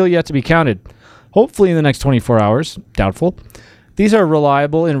have still yet to be counted. Hopefully in the next 24 hours. Doubtful. These are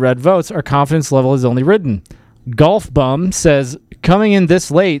reliable in red votes. Our confidence level is only risen. Golf Bum says, coming in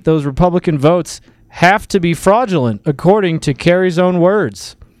this late, those Republican votes have to be fraudulent, according to Kari's own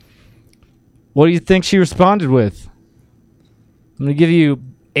words. What do you think she responded with? I'm going to give you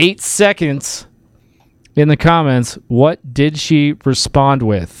 8 seconds in the comments. What did she respond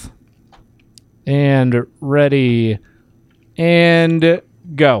with? And ready and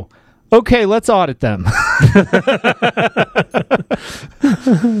go. Okay, let's audit them.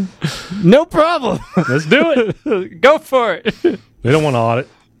 No problem. Let's do it. Go for it. They don't want to audit.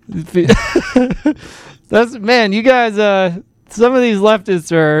 Man, you guys, some of these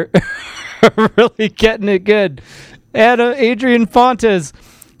leftists are really getting it good. Adrian Fontes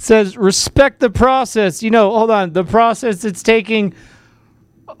says, respect the process. Hold on. The process, it's taking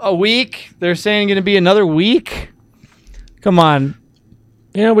a week. They're saying going to be another week. Come on.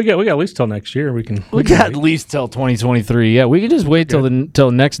 Yeah, we got at least till next year. We got at least till 2023. Yeah, we can just wait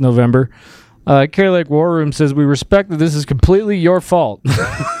till next November. Kari Lake War Room says, we respect that this is completely your fault.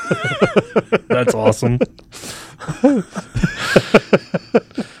 That's awesome.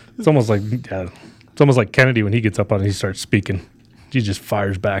 It's almost like Kennedy when he gets up on and he starts speaking. He just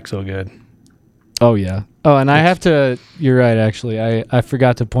fires back so good. Oh, yeah. Oh, and you're right, actually. I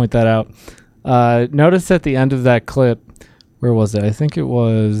forgot to point that out. Notice at the end of that clip, where was it? I think it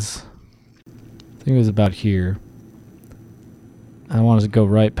was about here. I wanted to go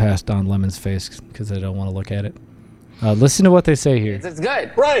right past Don Lemon's face because I don't want to look at it. Listen to what they say here. It's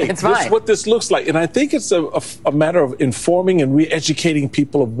good. Right. It's fine. This is what this looks like. And I think it's a matter of informing and re-educating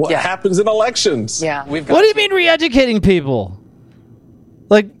people of what happens in elections. Yeah. What do you mean re-educating people?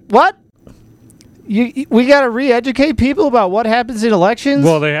 Like, what? We got to re-educate people about what happens in elections?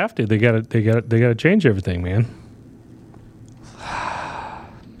 Well, they have to. They got to change everything, man.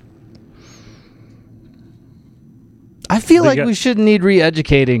 I feel like we shouldn't need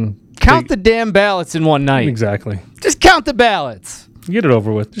re-educating. Count the damn ballots in one night. Exactly. Just count the ballots. Get it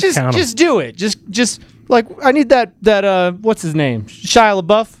over with. Just count them. Just do it. Just like I need that what's his name? Shia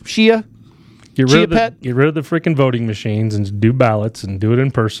LaBeouf? Shia? Get rid of the freaking voting machines and do ballots and do it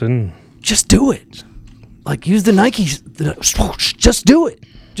in person. Just do it. Like use the Nikes. Just do it.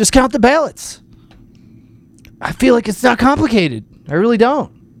 Just count the ballots. I feel like it's not complicated. I really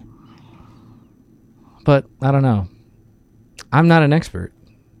don't. But I don't know. I'm not an expert.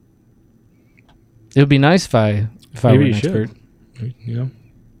 It would be nice if I were an expert. Yeah.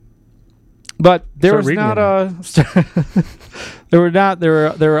 But there was reading not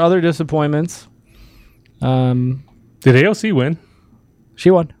there were other disappointments. Did AOC win?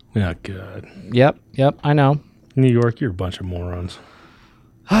 She won. Yeah, good. Yep, I know. New York, you're a bunch of morons.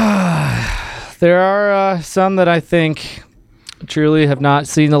 There are some that I think truly have not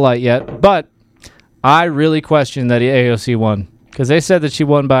seen the light yet, but I really question that AOC won because they said that she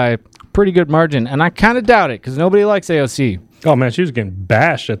won by a pretty good margin, and I kind of doubt it because nobody likes AOC. Oh, man, she was getting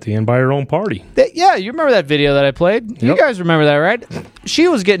bashed at the end by her own party. Yeah, you remember that video that I played? Yep. You guys remember that, right? She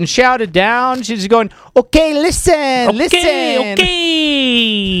was getting shouted down. She's going, okay, listen.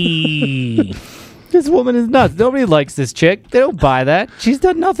 This woman is nuts. Nobody likes this chick. They don't buy that. She's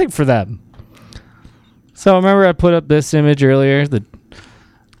done nothing for them. So remember I put up this image earlier? The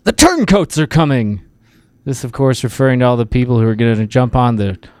turncoats are coming. This, of course, referring to all the people who are going to jump on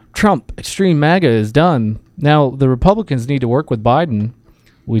the Trump extreme MAGA is done. Now, the Republicans need to work with Biden,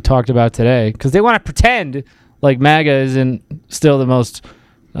 we talked about today, because they want to pretend like MAGA isn't still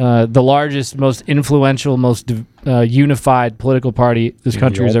the largest, most influential, most unified political party this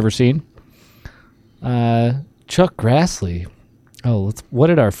country has ever seen. Chuck Grassley. What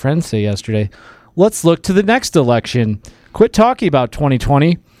did our friend say yesterday? Let's look to the next election. Quit talking about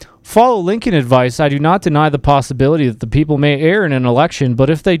 2020. Follow Lincoln advice. I do not deny the possibility that the people may err in an election, but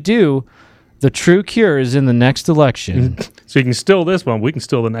if they do, the true cure is in the next election. So you can steal this one. We can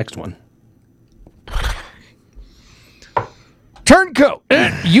steal the next one. Turncoat.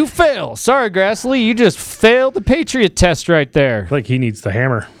 You fail. Sorry, Grassley. You just failed the Patriot test right there. Like he needs the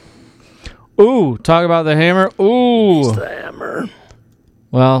hammer. Ooh, talk about the hammer. Ooh. Needs the hammer.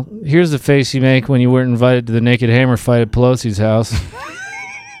 Well, here's the face you make when you weren't invited to the naked hammer fight at Pelosi's house.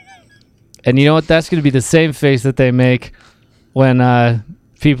 And you know what? That's going to be the same face that they make when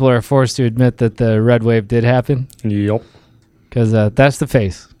people are forced to admit that the red wave did happen. Yep. Because that's the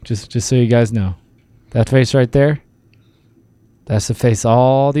face. Just so you guys know. That face right there, that's the face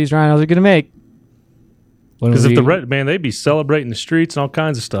all these rhinos are going to make. Because if they'd be celebrating the streets and all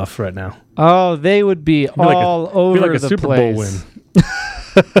kinds of stuff right now. Oh, they would be all over the place. Super Bowl win.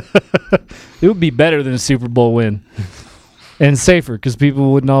 It would be better than a Super Bowl win. And safer, because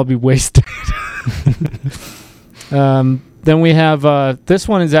people wouldn't all be wasted. Then we have, this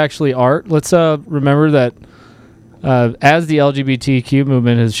one is actually art. Let's remember that as the LGBTQ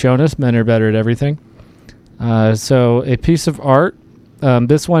movement has shown us, men are better at everything. So a piece of art.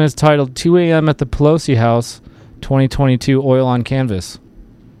 This one is titled 2 a.m. at the Pelosi House, 2022 Oil on Canvas.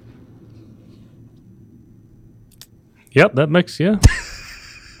 Yep, that makes, yeah.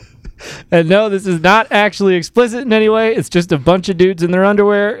 And no, this is not actually explicit in any way. It's just a bunch of dudes in their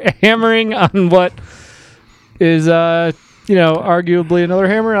underwear hammering on what is, arguably another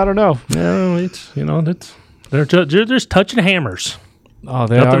hammer. I don't know. No, they're just touching hammers. Oh,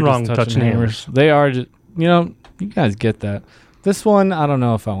 they Nothing are wrong just with touching hammers. They are just, you guys get that. This one, I don't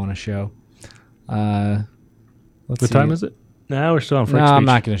know if I want to show. What time is it? No, we're still on free speech. I'm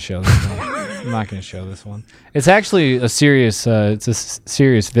not going to show this one. I'm not going to show this one. It's actually a serious. It's a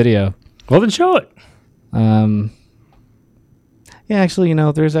serious video. Well, then show it. Yeah, actually,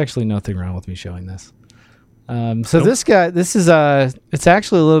 there's actually nothing wrong with me showing this. This guy, this is it's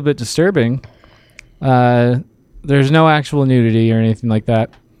actually a little bit disturbing. There's no actual nudity or anything like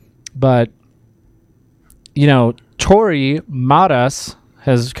that, but Tori Madas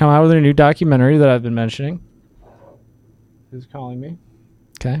has come out with a new documentary that I've been mentioning. Who's calling me?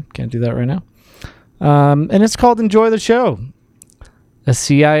 Okay, can't do that right now. And it's called Enjoy the Show, a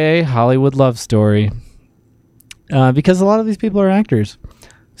CIA Hollywood love story. Because a lot of these people are actors.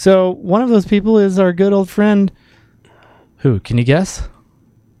 So one of those people is our good old friend. Who? Can you guess?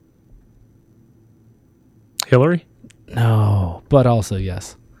 Hillary? No, but also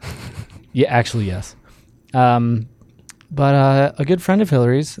yes. Yeah, actually yes. But a good friend of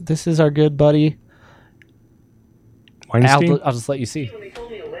Hillary's. This is our good buddy. Weinstein? I'll just let you see. When they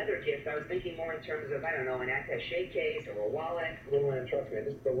told me a leather gift, I was thinking more in terms of, I don't know, an attaché case or a wallet. Little man, trust me,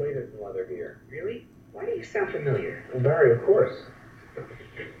 this is the latest in leather gear. Really? Why do you sound familiar? Barry, of course.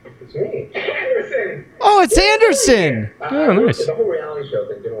 It's me. Anderson! Oh, it's Anderson! Oh, nice. The whole reality show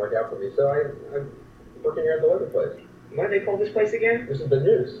thing didn't work out for me, so I'm working here at the leather place. What do they call this place again? This is the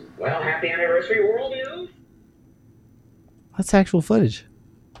news. Well, happy anniversary, World News! That's actual footage.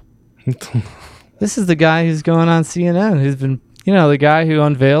 This is the guy who's going on CNN, who's been, the guy who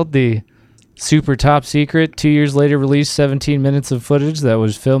unveiled the super top secret, 2 years later released 17 minutes of footage that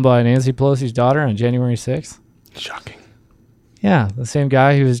was filmed by Nancy Pelosi's daughter on January 6th. Shocking. Yeah, the same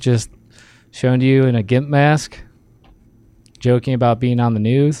guy who was just shown to you in a GIMP mask, joking about being on the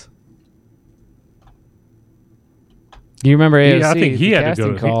news. You remember AOC? Yeah, I think he had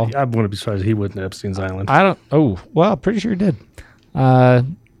to go. Call. I wouldn't be surprised if he went to Epstein's Island. I don't. Oh, well, pretty sure he did.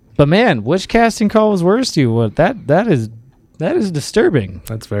 But man, which casting call was worse to you? What that is disturbing.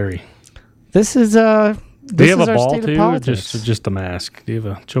 That's very. This is Do you have a ball too, or just a mask? Do you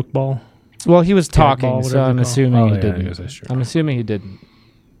have a choke ball? Well, he was talking, ball, so I'm assuming he didn't. Yes, that's true. I'm assuming he didn't.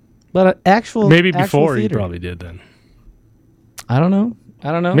 But maybe actual before theater. he probably did then. I don't know.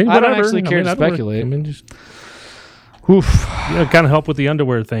 I mean, I don't actually care to speculate. I mean, just. Oof. Kind of help with the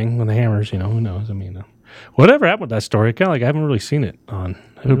underwear thing with the hammers. Who knows? I mean, whatever happened with that story? Kind of like I haven't really seen it on.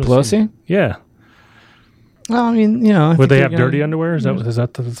 Who, Pelosi? Yeah. Well, I mean, would they have dirty underwear? Is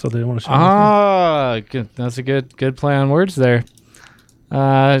that so they want to show? Good. That's a good play on words there.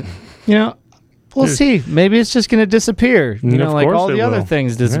 We'll see. Maybe it's just going to disappear. Like all the other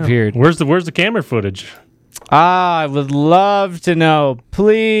things disappeared. Yeah. Where's the camera footage? I would love to know.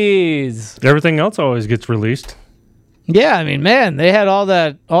 Please. Everything else always gets released. Yeah, I mean, man, they had all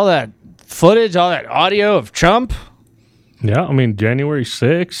that footage, all that audio of Trump. Yeah, I mean, January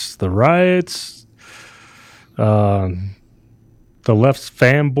 6th, the riots, the left's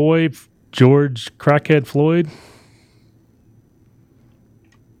fanboy, George Crackhead Floyd.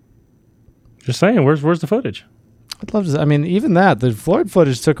 Just saying, where's the footage? I'd love to. I mean, even the Floyd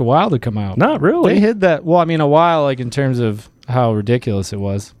footage took a while to come out. Not really. They hid that. Well, I mean, a while, like in terms of how ridiculous it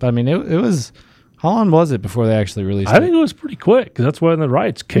was. But I mean, it was. How long was it before they actually released it? I think it was pretty quick because that's when the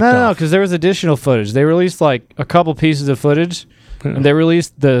riots kicked off. No, because there was additional footage. They released like a couple pieces of footage, and they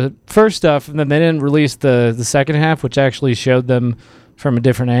released the first stuff, and then they didn't release the second half, which actually showed them from a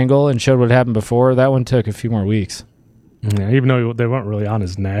different angle and showed what happened before. That one took a few more weeks. Yeah, even though they weren't really on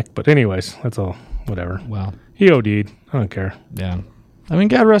his neck. But anyways, that's all. Whatever. Well, he OD'd. I don't care. Yeah. I mean,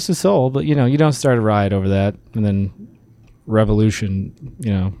 God rest his soul, but, you don't start a riot over that and then revolution,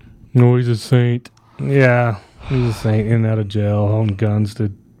 No, he's a saint. Yeah, he's a saint in and out of jail, holding guns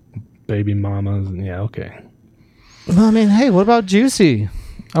to baby mamas. Yeah, okay. Well, I mean, hey, what about Juicy?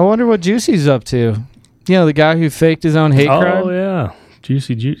 I wonder what Juicy's up to. The guy who faked his own hate crime? Oh, yeah.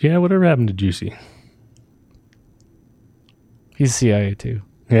 Juicy. Yeah, whatever happened to Juicy? He's CIA, too.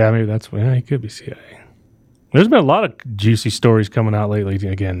 Yeah, maybe he could be CIA. There's been a lot of juicy stories coming out lately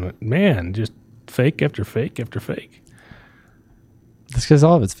again, but man, just fake after fake after fake. That's because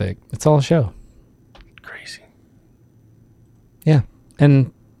all of it's fake. It's all a show. Crazy. Yeah.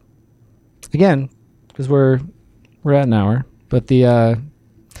 And again, because we're at an hour, but the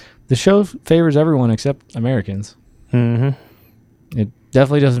show favors everyone except Americans. Mm-hmm. It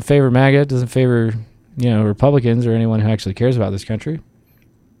definitely doesn't favor MAGA. It doesn't favor, Republicans or anyone who actually cares about this country.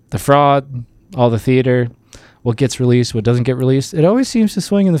 The fraud, all the theater, what gets released, what doesn't get released, it always seems to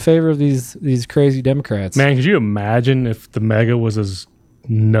swing in the favor of these crazy Democrats. Man, could you imagine if the MAGA was as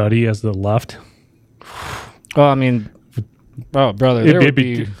nutty as the left? Oh, I mean, brother, it'd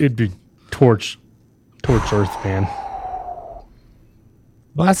be torch Earth, man.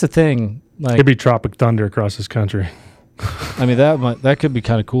 Well, that's the thing. Like, it'd be Tropic Thunder across this country. I mean, that could be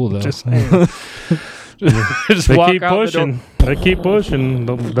kind of cool, though. Just saying. They keep pushing. They keep pushing.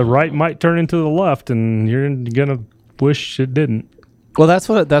 The right might turn into the left, and you're gonna wish it didn't. Well, that's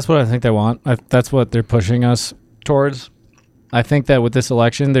what I think they want. That's what they're pushing us towards. I think that with this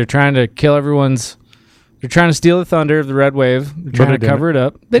election, they're trying to kill everyone's. They're trying to steal the thunder of the red wave. They're trying to cover it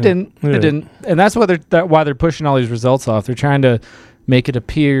up. They didn't. They didn't. And that's why they're pushing all these results off. They're trying to make it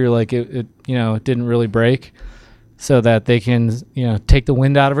appear like it didn't really break, so that they can, take the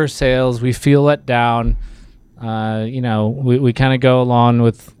wind out of our sails. We feel let down. We kind of go along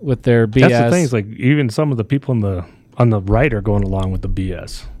with their BS. That's the thing. Is like even some of the people on the right are going along with the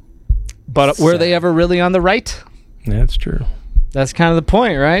BS. But were they ever really on the right? Yeah, that's true. That's kind of the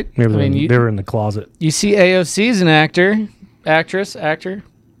point, right? Maybe they were in the closet. You see AOC as an actor,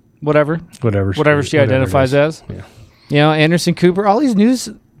 whatever she identifies as. Yeah. Anderson Cooper, all these news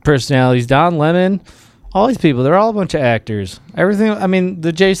personalities, Don Lemon, all these people, they're all a bunch of actors. Everything. I mean,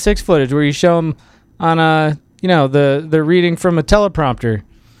 the J6 footage where you show them on they're reading from a teleprompter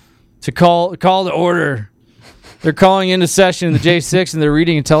to call to order. They're calling into session in the J6 and they're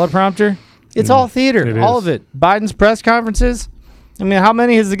reading a teleprompter. It's all theater, all of it. Biden's press conferences. I mean, how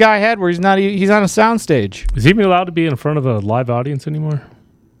many has the guy had where he's on a soundstage? Is he even allowed to be in front of a live audience anymore?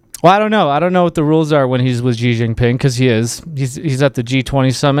 Well, I don't know. I don't know what the rules are when he's with Xi Jinping, because he is. He's at the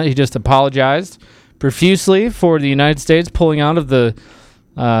G20 summit. He just apologized profusely for the United States pulling out of the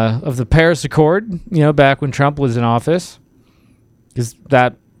Paris Accord, back when Trump was in office, because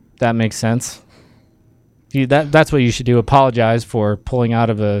that makes sense. That's what you should do. Apologize for pulling out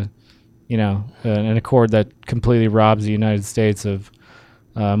of an accord that completely robs the United States of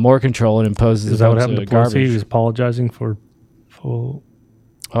more control and imposes. Is that what happened to garbage. Pelosi? He was apologizing for full.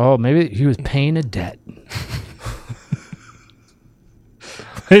 Oh, maybe he was paying a debt.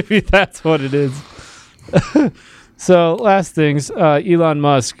 Maybe that's what it is. So, last things. Elon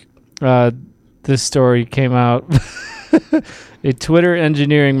Musk. This story came out. A Twitter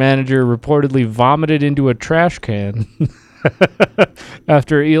engineering manager reportedly vomited into a trash can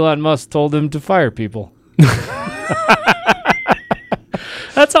after Elon Musk told him to fire people.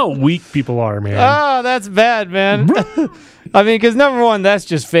 That's how weak people are, man. Oh, that's bad, man. I mean, because number one, that's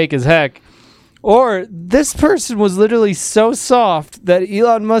just fake as heck. Or this person was literally so soft that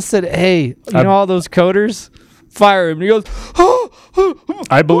Elon Musk said, hey, you know all those coders? Fire him. And he goes,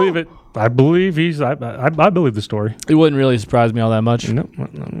 I believe it. I believe I believe the story. It wouldn't really surprise me all that much. Nope.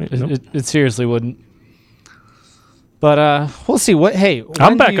 It seriously wouldn't. But we'll see.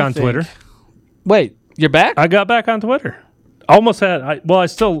 I'm back on Twitter. Wait, you're back? I got back on Twitter. Almost had. I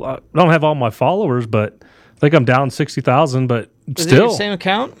still don't have all my followers, but I think I'm down 60,000. But Is still, it your same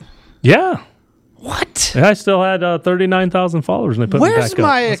account? Yeah. What? Yeah, I still had 39,000 followers, and they put me Where's back up.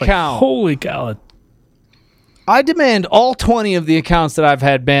 my I was account? Like, holy cow! I demand all 20 of the accounts that I've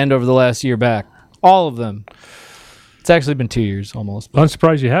had banned over the last year back. All of them. It's actually been 2 years almost. I'm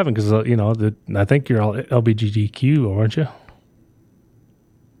surprised you haven't, because I think you're all LBGTQ, aren't you?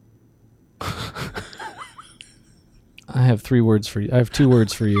 I have 3 words for you. I have 2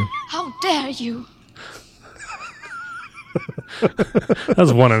 words for you. How dare you?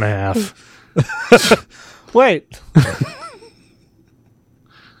 That's 1.5. Wait.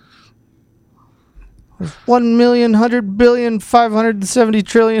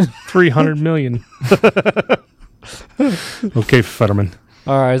 1,100,000,570,000,000,000,000. 300 million. Okay, Fetterman.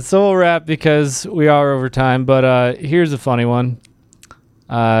 All right, so we'll wrap because we are over time. But here's a funny one,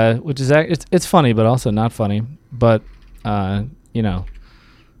 which is it's funny, but also not funny. But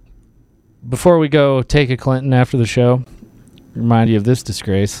before we go take a Clinton after the show, remind you of this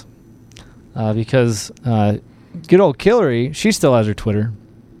disgrace, because good old Hillary, she still has her Twitter.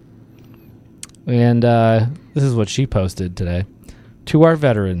 And this is what she posted today. To our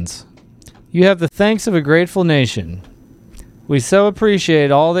veterans, you have the thanks of a grateful nation. We so appreciate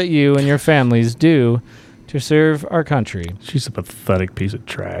all that you and your families do to serve our country. She's a pathetic piece of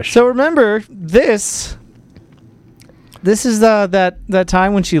trash. So remember, this is that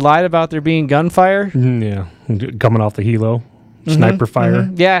time when she lied about there being gunfire? Yeah, coming off the helo. Sniper fire.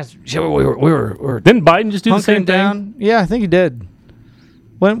 Mm-hmm. Yeah, we were. Didn't Biden just do the same down? thing? Yeah, I think he did.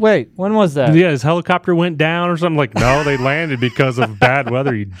 When was that? Yeah, his helicopter went down or something. Like, no, they landed because of bad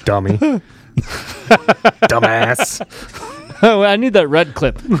weather, you dummy. Dumbass. Oh, I need that red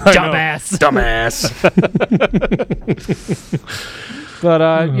clip. Dumbass. Dumbass. But,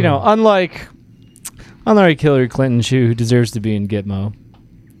 unlike Hillary Clinton, who deserves to be in Gitmo,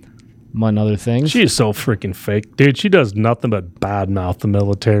 among other things. She is so freaking fake. Dude, she does nothing but badmouth the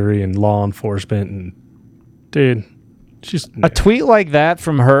military and law enforcement. And, dude, she's... A tweet like that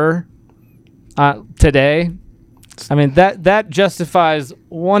from her today, I mean, that justifies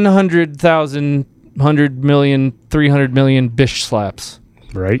 100,000, 100 million, 300 million bish slaps.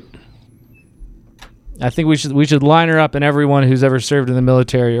 Right. I think we should line her up, and everyone who's ever served in the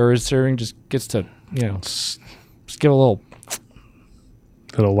military or is serving just gets to, just give a little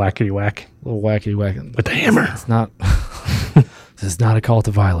wackety whack. A little wackety whack. With the hammer. It's not... This is not a call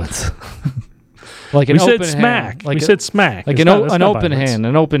to violence. Like an we open said smack. Hand. Like we said smack. Like it's an open violence. hand.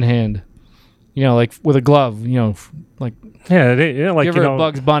 An open hand. Like with a glove. Like like give her a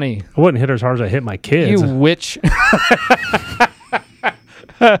Bugs Bunny. I wouldn't hit her as hard as I hit my kids. You witch.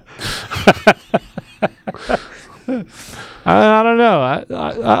 I don't know.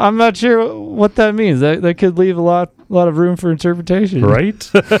 I'm not sure what that means. That could leave a lot of room for interpretation. Right?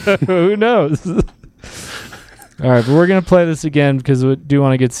 Who knows? All right, but we're gonna play this again because we do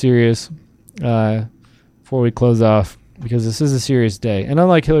want to get serious before we close off, because this is a serious day, and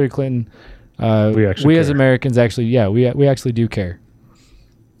unlike Hillary Clinton, we as Americans actually we actually do care,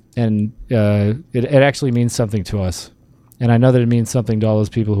 and it actually means something to us, and I know that it means something to all those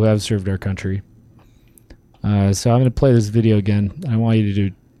people who have served our country. So I'm going to play this video again. I want you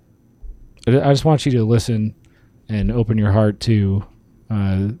to I just want you to listen and open your heart to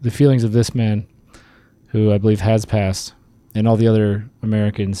the feelings of this man, who I believe has passed, and all the other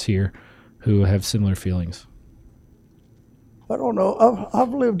Americans here who have similar feelings. I don't know.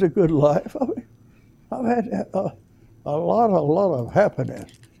 I've lived a good life. I mean, I've had a lot of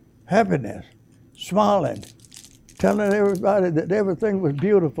happiness, smiling, telling everybody that everything was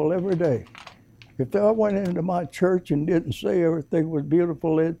beautiful every day. If I went into my church and didn't say everything was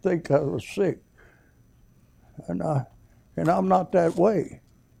beautiful, they'd think I was sick. And I'm not that way.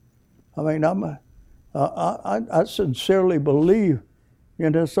 I mean, I sincerely believe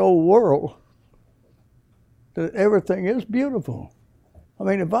in this old world that everything is beautiful. I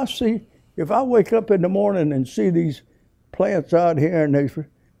mean, if I wake up in the morning and see these plants out here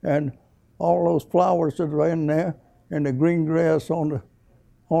and all those flowers that are in there and the green grass on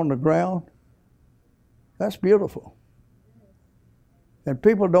the ground, that's beautiful. And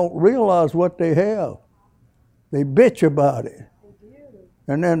people don't realize what they have. They bitch about it.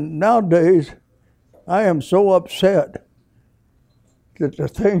 And then nowadays, I am so upset that the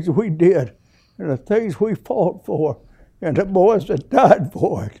things we did and the things we fought for and the boys that died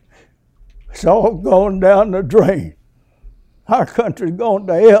for it, it's all gone down the drain. Our country's gone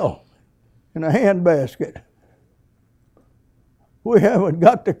to hell in a handbasket. We haven't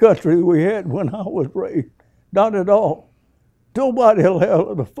got the country we had when I was raised. Not at all. Nobody will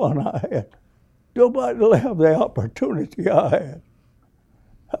have the fun I had. Nobody will have the opportunity I had.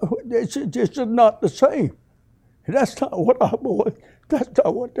 It's just not the same. That's not what our boys, that's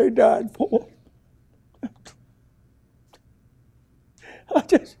not what they died for.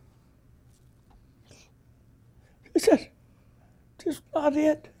 It's just not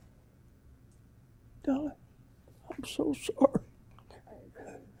it. Darling, I'm so sorry.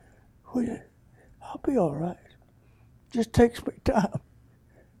 I'll be all right. Just takes me time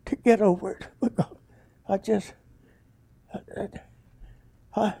to get over it.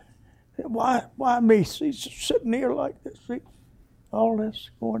 Why me? See, sitting here like this, see, all this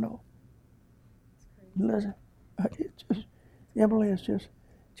going on. Listen, Emily, it's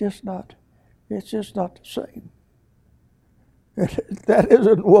just not the same. That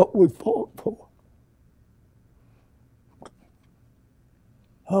isn't what we fought for.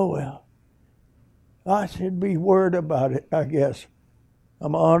 Oh well, I should be worried about it, I guess.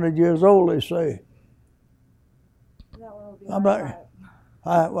 I'm 100 years old, they say. I'm not.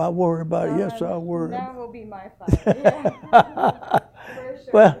 I worry about it. Yes, I worry. That will be my fight. Yeah. For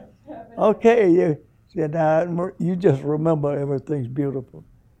sure. Well, okay, you just remember everything's beautiful,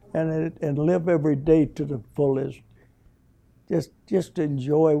 and live every day to the fullest. Just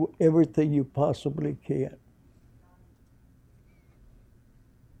enjoy everything you possibly can.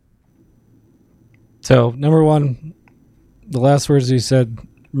 So, number one, the last words he said,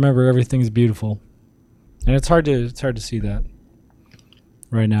 remember everything's beautiful. And it's hard to see that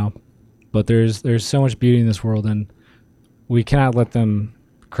right now. But there's so much beauty in this world, and we cannot let them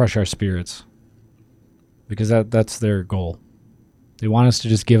crush our spirits. Because that's their goal. They want us to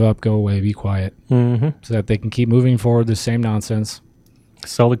just give up, go away, be quiet. Mm-hmm. So that they can keep moving forward the same nonsense.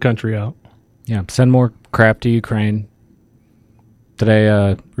 Sell the country out. Yeah, send more crap to Ukraine.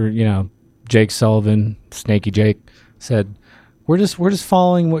 Today, Jake Sullivan, Snaky Jake, said, "We're just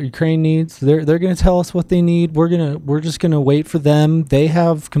following what Ukraine needs. They're going to tell us what they need. We're just going to wait for them. They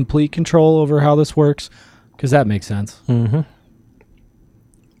have complete control over how this works," because that makes sense. Mm-hmm. Well,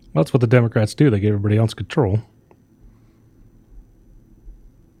 that's what the Democrats do. They give everybody else control.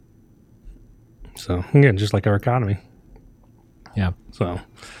 So again, just like our economy. Yeah. So,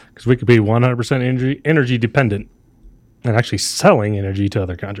 because we could be 100% energy dependent and actually selling energy to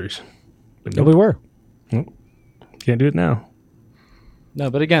other countries. But we were. Nope. Can't do it now. No,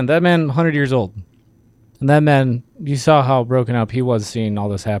 but again, that man, 100 years old. And that man, you saw how broken up he was seeing all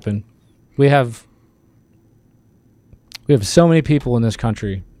this happen. We have so many people in this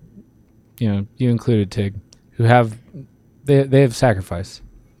country, you included, Tig, who have sacrificed.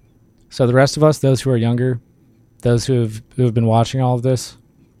 So the rest of us, those who are younger, those who have been watching all of this,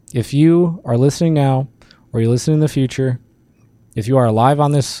 if you are listening now or you listen in the future, if you are alive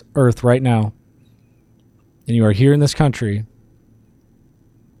on this earth right now and you are here in this country,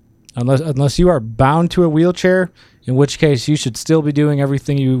 unless you are bound to a wheelchair, in which case you should still be doing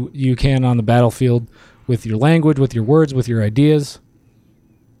everything you can on the battlefield with your language, with your words, with your ideas.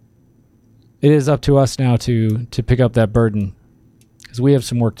 It is up to us now to pick up that burden because we have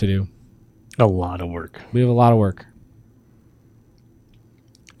some work to do. A lot of work. We have a lot of work.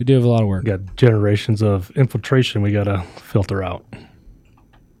 We do have a lot of work. We got generations of infiltration we got to filter out.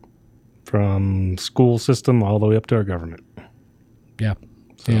 From school system all the way up to our government. Yeah.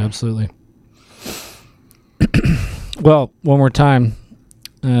 So. Yeah, absolutely. Well, one more time.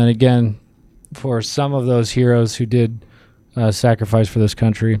 And again, for some of those heroes who did sacrifice for this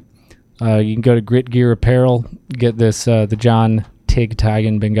country, you can go to Grit Gear Apparel, get this, the John Tig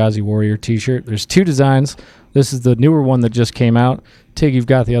Tigan Benghazi Warrior t-shirt. There's two designs. This is the newer one that just came out. Tig, you've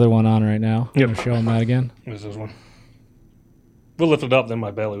got the other one on right now. Yep. I'm show them that again. Here's this one. We'll lift it up, then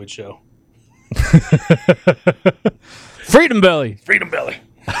my belly would show. Freedom belly. Freedom belly.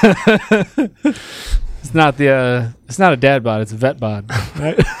 It's not it's not a dad bod, it's a vet bod.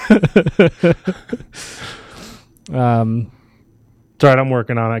 Right? It's all right, I'm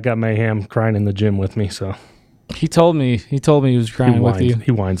working on it. I got Mayhem crying in the gym with me, so He told me he was crying with you.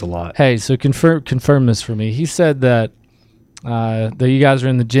 He whines a lot. Hey, so confirm this for me. He said that you guys are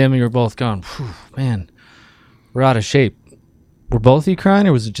in the gym and you were both going, man, we're out of shape. Were both of you crying,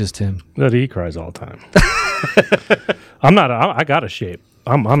 or was it just him? No, he cries all the time. I got a shape.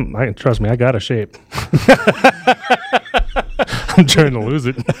 Trust me, I got a shape. I'm trying to lose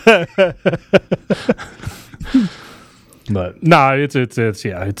it. But no, it's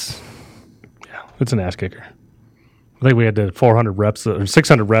an ass kicker. I think we had 400 reps or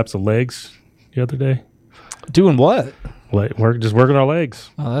 600 reps of legs the other day. Doing what? We're just working our legs.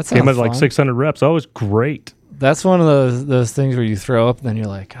 Oh, that sounds came at like fun. 600 reps. Oh, it was great. That's one of those things where you throw up and then you're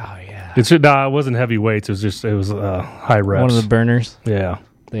like, oh yeah. It wasn't heavy weights. It was high reps. One of the burners. Yeah.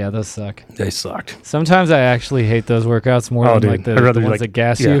 Yeah, those suck. They sucked. Sometimes I actually hate those workouts more than like the ones that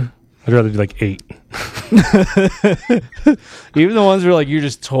gas you. I'd rather do like 8. Even the ones where like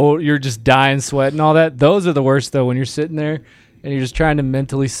you're just dying, sweat and all that. Those are the worst though, when you're sitting there and you're just trying to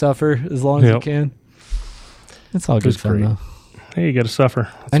mentally suffer as long as you can. It's all good fun though. Hey, you got to suffer.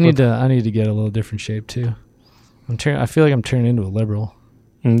 I need to get a little different shape too. I feel like I'm turning into a liberal.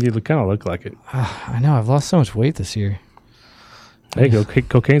 You kind of look like it. I know. I've lost so much weight this year. Hey,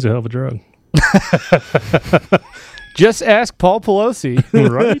 cocaine's a hell of a drug. Just ask Paul Pelosi,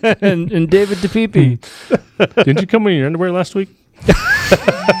 right? and David DePipe. Didn't you come in your underwear last week?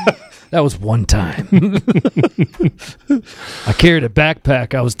 That was one time. I carried a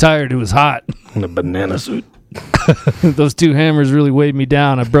backpack. I was tired. It was hot. In a banana suit. Those 2 hammers really weighed me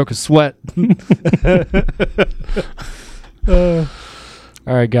down. I broke a sweat.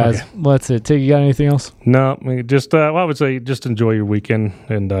 All right, guys. Okay. Well, that's it. Tig, you got anything else? No, I mean, just I would say just enjoy your weekend.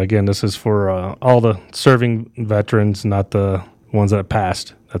 And again, this is for all the serving veterans, not the ones that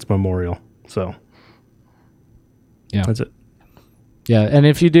passed. That's memorial. So, yeah, that's it. Yeah, and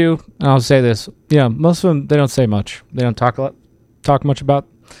if you do, and I'll say this, most of them, they don't say much. They don't talk much about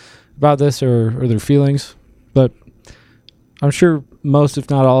this or their feelings. But I'm sure most, if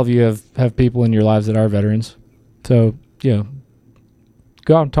not all of you, have people in your lives that are veterans. So, go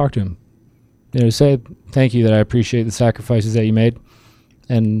out and talk to them. Say thank you, that I appreciate the sacrifices that you made.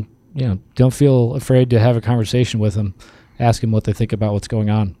 And, don't feel afraid to have a conversation with them. Ask them what they think about what's going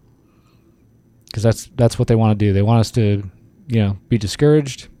on. Because that's what they want to do. They want us to, be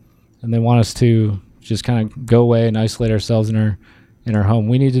discouraged. And they want us to just kind of go away and isolate ourselves in our home.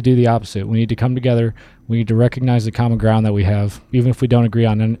 We need to do the opposite. We need to come together. We need to recognize the common ground that we have, even if we don't agree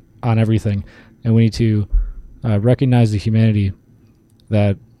on everything. And we need to recognize the humanity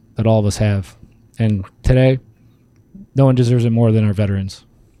that all of us have. And today, no one deserves it more than our veterans.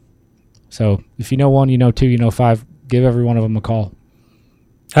 So if you know 1, you know 2, you know 5, give every one of them a call.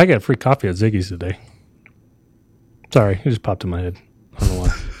 I got free coffee at Ziggy's today. Sorry, it just popped in my head. I don't know why.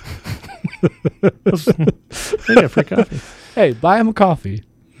 I got free coffee. Hey, buy him a coffee.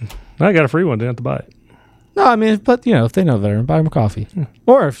 I got a free one. Didn't have to buy it. No, I mean, but if they know a veteran, buy him a coffee.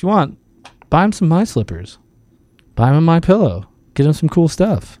 Or if you want, buy him some My Slippers. Buy him a My Pillow. Get him some cool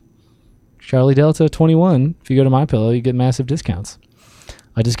stuff. Charlie Delta 21. If you go to My Pillow, you get massive discounts.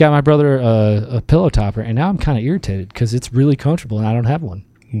 I just got my brother a pillow topper, and now I'm kind of irritated because it's really comfortable and I don't have one.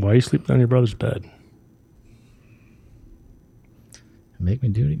 Why are you sleeping on your brother's bed? Make me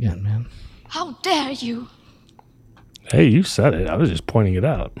do it again, man. How dare you? Hey, you said it. I was just pointing it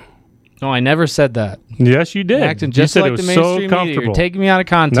out. No, I never said that. Yes, you did. You're acting You just said like it was the so mainstream media. comfortable. You're taking me out of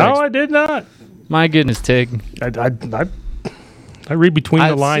context. No, I did not. My goodness, Tig. I read between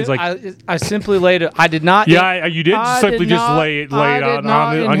the lines I simply laid it. I did not. Yeah, you did simply just lay it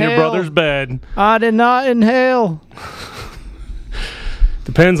on your brother's bed. I did not inhale.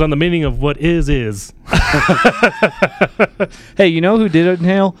 Depends on the meaning of what is. Hey, you know who did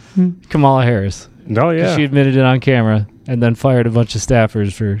inhale? Kamala Harris. Oh, yeah. She admitted it on camera and then fired a bunch of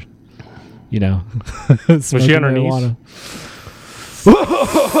staffers for, Was she on her knees?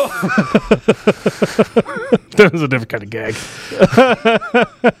 That was a different kind of gag.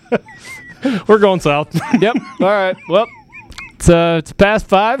 We're going south. Yep. All right. Well, it's past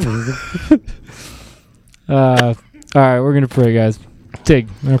 5. All right. We're going to pray, guys. Tig,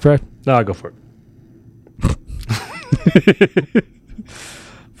 you want to pray? No, I'll go for it.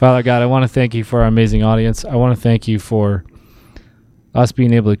 Father God, I want to thank you for our amazing audience. I want to thank you for us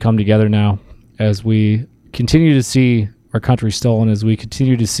being able to come together now as we continue to see our country stolen, as we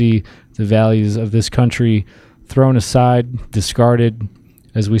continue to see the values of this country thrown aside, discarded,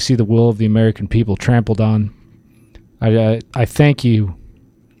 as we see the will of the American people trampled on. I thank you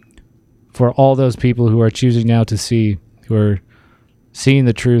for all those people who are choosing now to see, who are seeing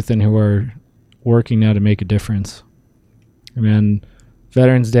the truth and who are working now to make a difference. And on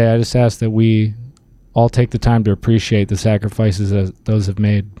Veterans Day, I just ask that we all take the time to appreciate the sacrifices that those have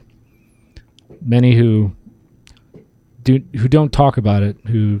made. Many who don't talk about it,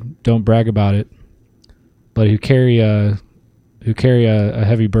 who don't brag about it, but who carry a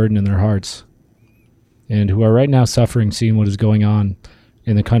heavy burden in their hearts, and who are right now suffering, seeing what is going on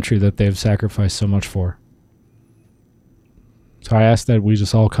in the country that they have sacrificed so much for. So I ask that we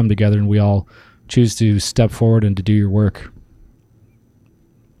just all come together and we all choose to step forward and to do your work.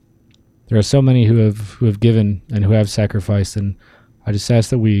 There are so many who have given and who have sacrificed, and I just ask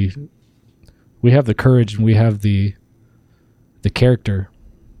that we have the courage and we have the character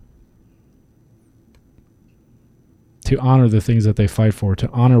to honor the things that they fight for, to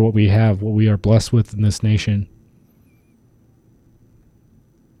honor what we have, what we are blessed with in this nation,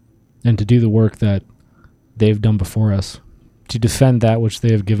 and to do the work that they've done before us, to defend that which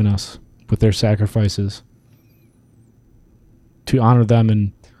they have given us with their sacrifices, to honor them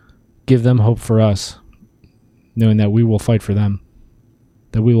and give them hope for us, knowing that we will fight for them,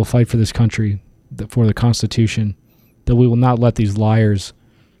 that we will fight for this country, for the Constitution, that we will not let these liars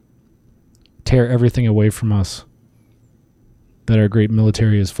tear everything away from us that our great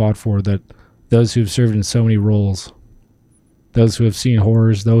military has fought for, that those who have served in so many roles, those who have seen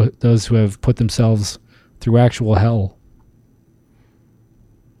horrors, those who have put themselves through actual hell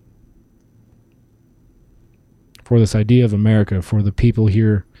for this idea of America, for the people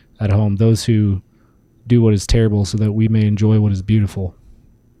here at home, those who do what is terrible so that we may enjoy what is beautiful.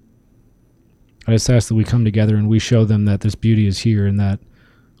 I just ask that we come together and we show them that this beauty is here and that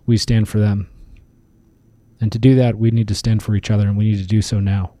we stand for them. And to do that, we need to stand for each other, and we need to do so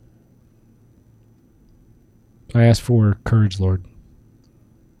now. I ask for courage, Lord.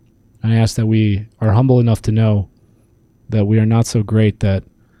 I ask that we are humble enough to know that we are not so great, that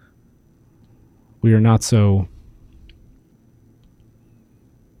we are not so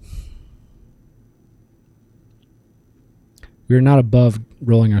we are not above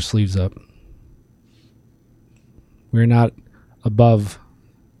rolling our sleeves up. We are not above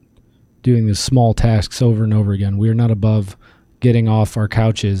doing these small tasks over and over again. We are not above getting off our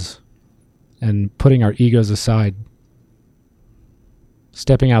couches and putting our egos aside,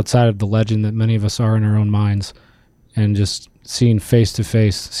 stepping outside of the legend that many of us are in our own minds, and just seeing face to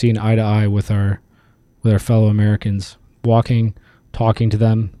face, seeing eye to eye with our fellow Americans, walking, talking to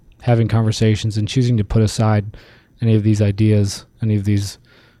them, having conversations, and choosing to put aside any of these ideas, any of these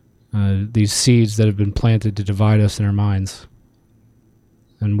seeds that have been planted to divide us in our minds.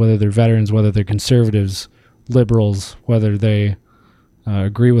 And whether they're veterans, whether they're conservatives, liberals, whether they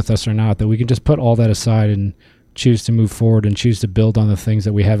agree with us or not, that we can just put all that aside and choose to move forward and choose to build on the things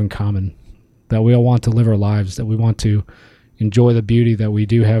that we have in common, that we all want to live our lives, that we want to enjoy the beauty that we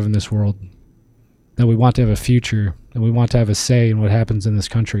do have in this world, that we want to have a future, and we want to have a say in what happens in this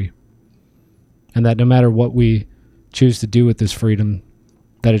country, and that no matter what we choose to do with this freedom,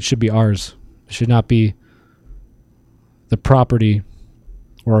 that it should be ours. It should not be the property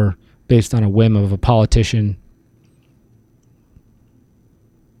or based on a whim of a politician.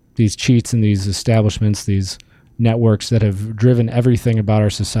 These cheats and these establishments, these networks that have driven everything about our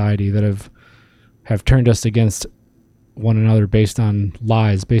society, that have turned us against one another based on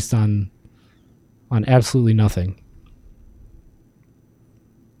lies, based on absolutely nothing.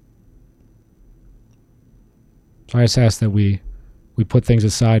 So I just ask that we put things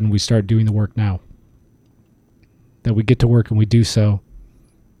aside and we start doing the work now. That we get to work and we do so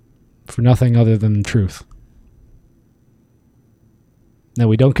for nothing other than truth. That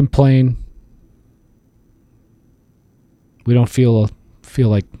we don't complain. We don't feel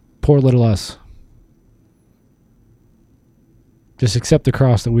like poor little us. Just accept the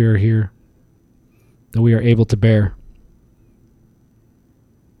cross that we are here, that we are able to bear.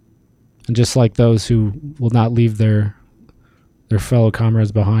 And just like those who will not leave their fellow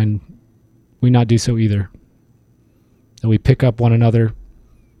comrades behind, we not do so either. That we pick up one another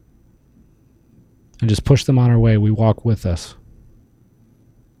and just push them on our way. We walk with us.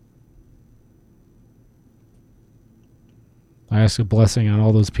 I ask a blessing on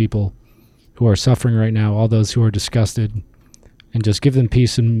all those people who are suffering right now, all those who are disgusted, and just give them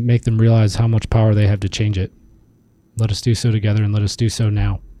peace and make them realize how much power they have to change it. Let us do so together, and let us do so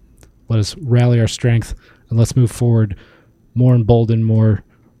now. Let us rally our strength, and let's move forward more emboldened, more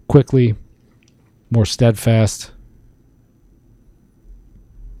quickly, more steadfast,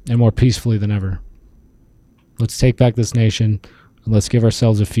 and more peacefully than ever. Let's take back this nation. And let's give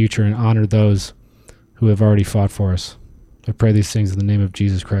ourselves a future and honor those who have already fought for us. I pray these things in the name of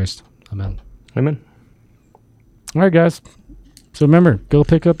Jesus Christ. Amen. Amen. All right, guys. So remember, go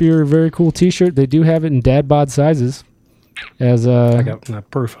pick up your very cool T-shirt. They do have it in dad bod sizes. As I got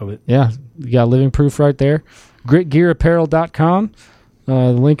proof of it. Yeah, you got living proof right there. GritGearApparel.com.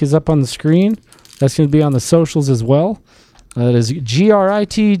 The link is up on the screen. That's going to be on the socials as well. That is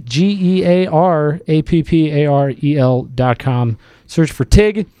GritGearApparel.com. Search for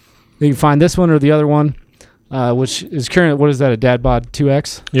TIG. You can find this one or the other one, which is current. What is that? A dad bod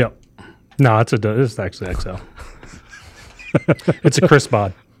 2X? Yep. No, it's actually XL. It's a crisp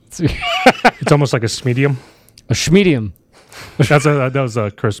bod. It's almost like a schmedium. A schmedium. That was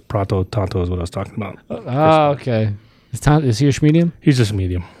Chris Prato Tonto is what I was talking about. Okay. Is he a schmedium? He's just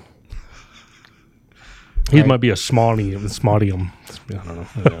medium. He might be a smalledium. I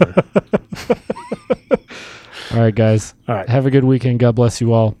don't know. All right, guys. All right. Have a good weekend. God bless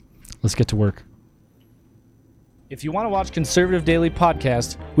you all. Let's get to work. If you want to watch Conservative Daily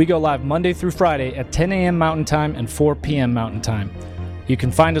Podcast, we go live Monday through Friday at 10 a.m. Mountain Time and 4 p.m. Mountain Time. You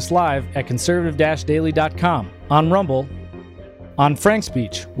can find us live at conservative-daily.com, on Rumble, on Frank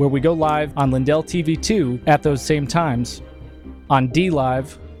Speech, where we go live on Lindell TV 2 at those same times, on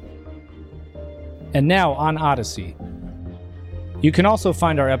DLive, and now on Odyssey. You can also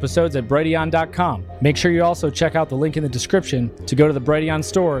find our episodes at Brighteon.com. Make sure you also check out the link in the description to go to the Brighteon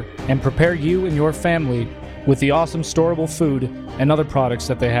store and prepare you and your family with the awesome storable food and other products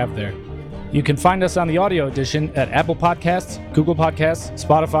that they have there. You can find us on the audio edition at Apple Podcasts, Google Podcasts,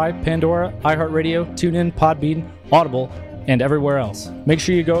 Spotify, Pandora, iHeartRadio, TuneIn, Podbean, Audible, and everywhere else. Make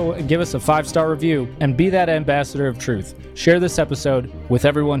sure you go and give us a 5-star review and be that ambassador of truth. Share this episode with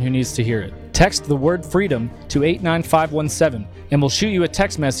everyone who needs to hear it. Text the word freedom to 89517 and we'll shoot you a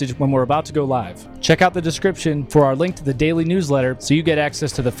text message when we're about to go live. Check out the description for our link to the daily newsletter so you get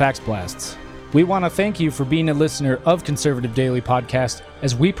access to the fax blasts. We want to thank you for being a listener of Conservative Daily Podcast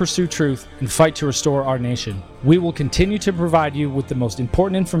as we pursue truth and fight to restore our nation. We will continue to provide you with the most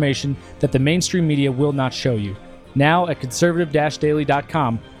important information that the mainstream media will not show you. Now at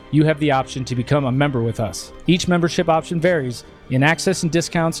conservative-daily.com, you have the option to become a member with us. Each membership option varies in access and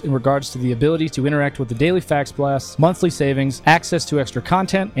discounts in regards to the ability to interact with the daily fax blasts, monthly savings, access to extra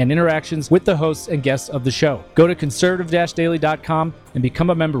content, and interactions with the hosts and guests of the show. Go to conservative-daily.com and become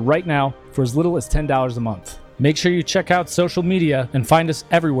a member right now for as little as $10 a month. Make sure you check out social media and find us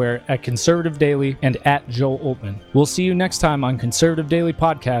everywhere at Conservative Daily and at Joel Oltman. We'll see you next time on Conservative Daily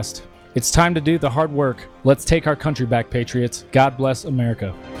Podcast. It's time to do the hard work. Let's take our country back, Patriots. God bless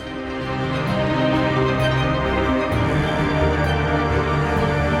America.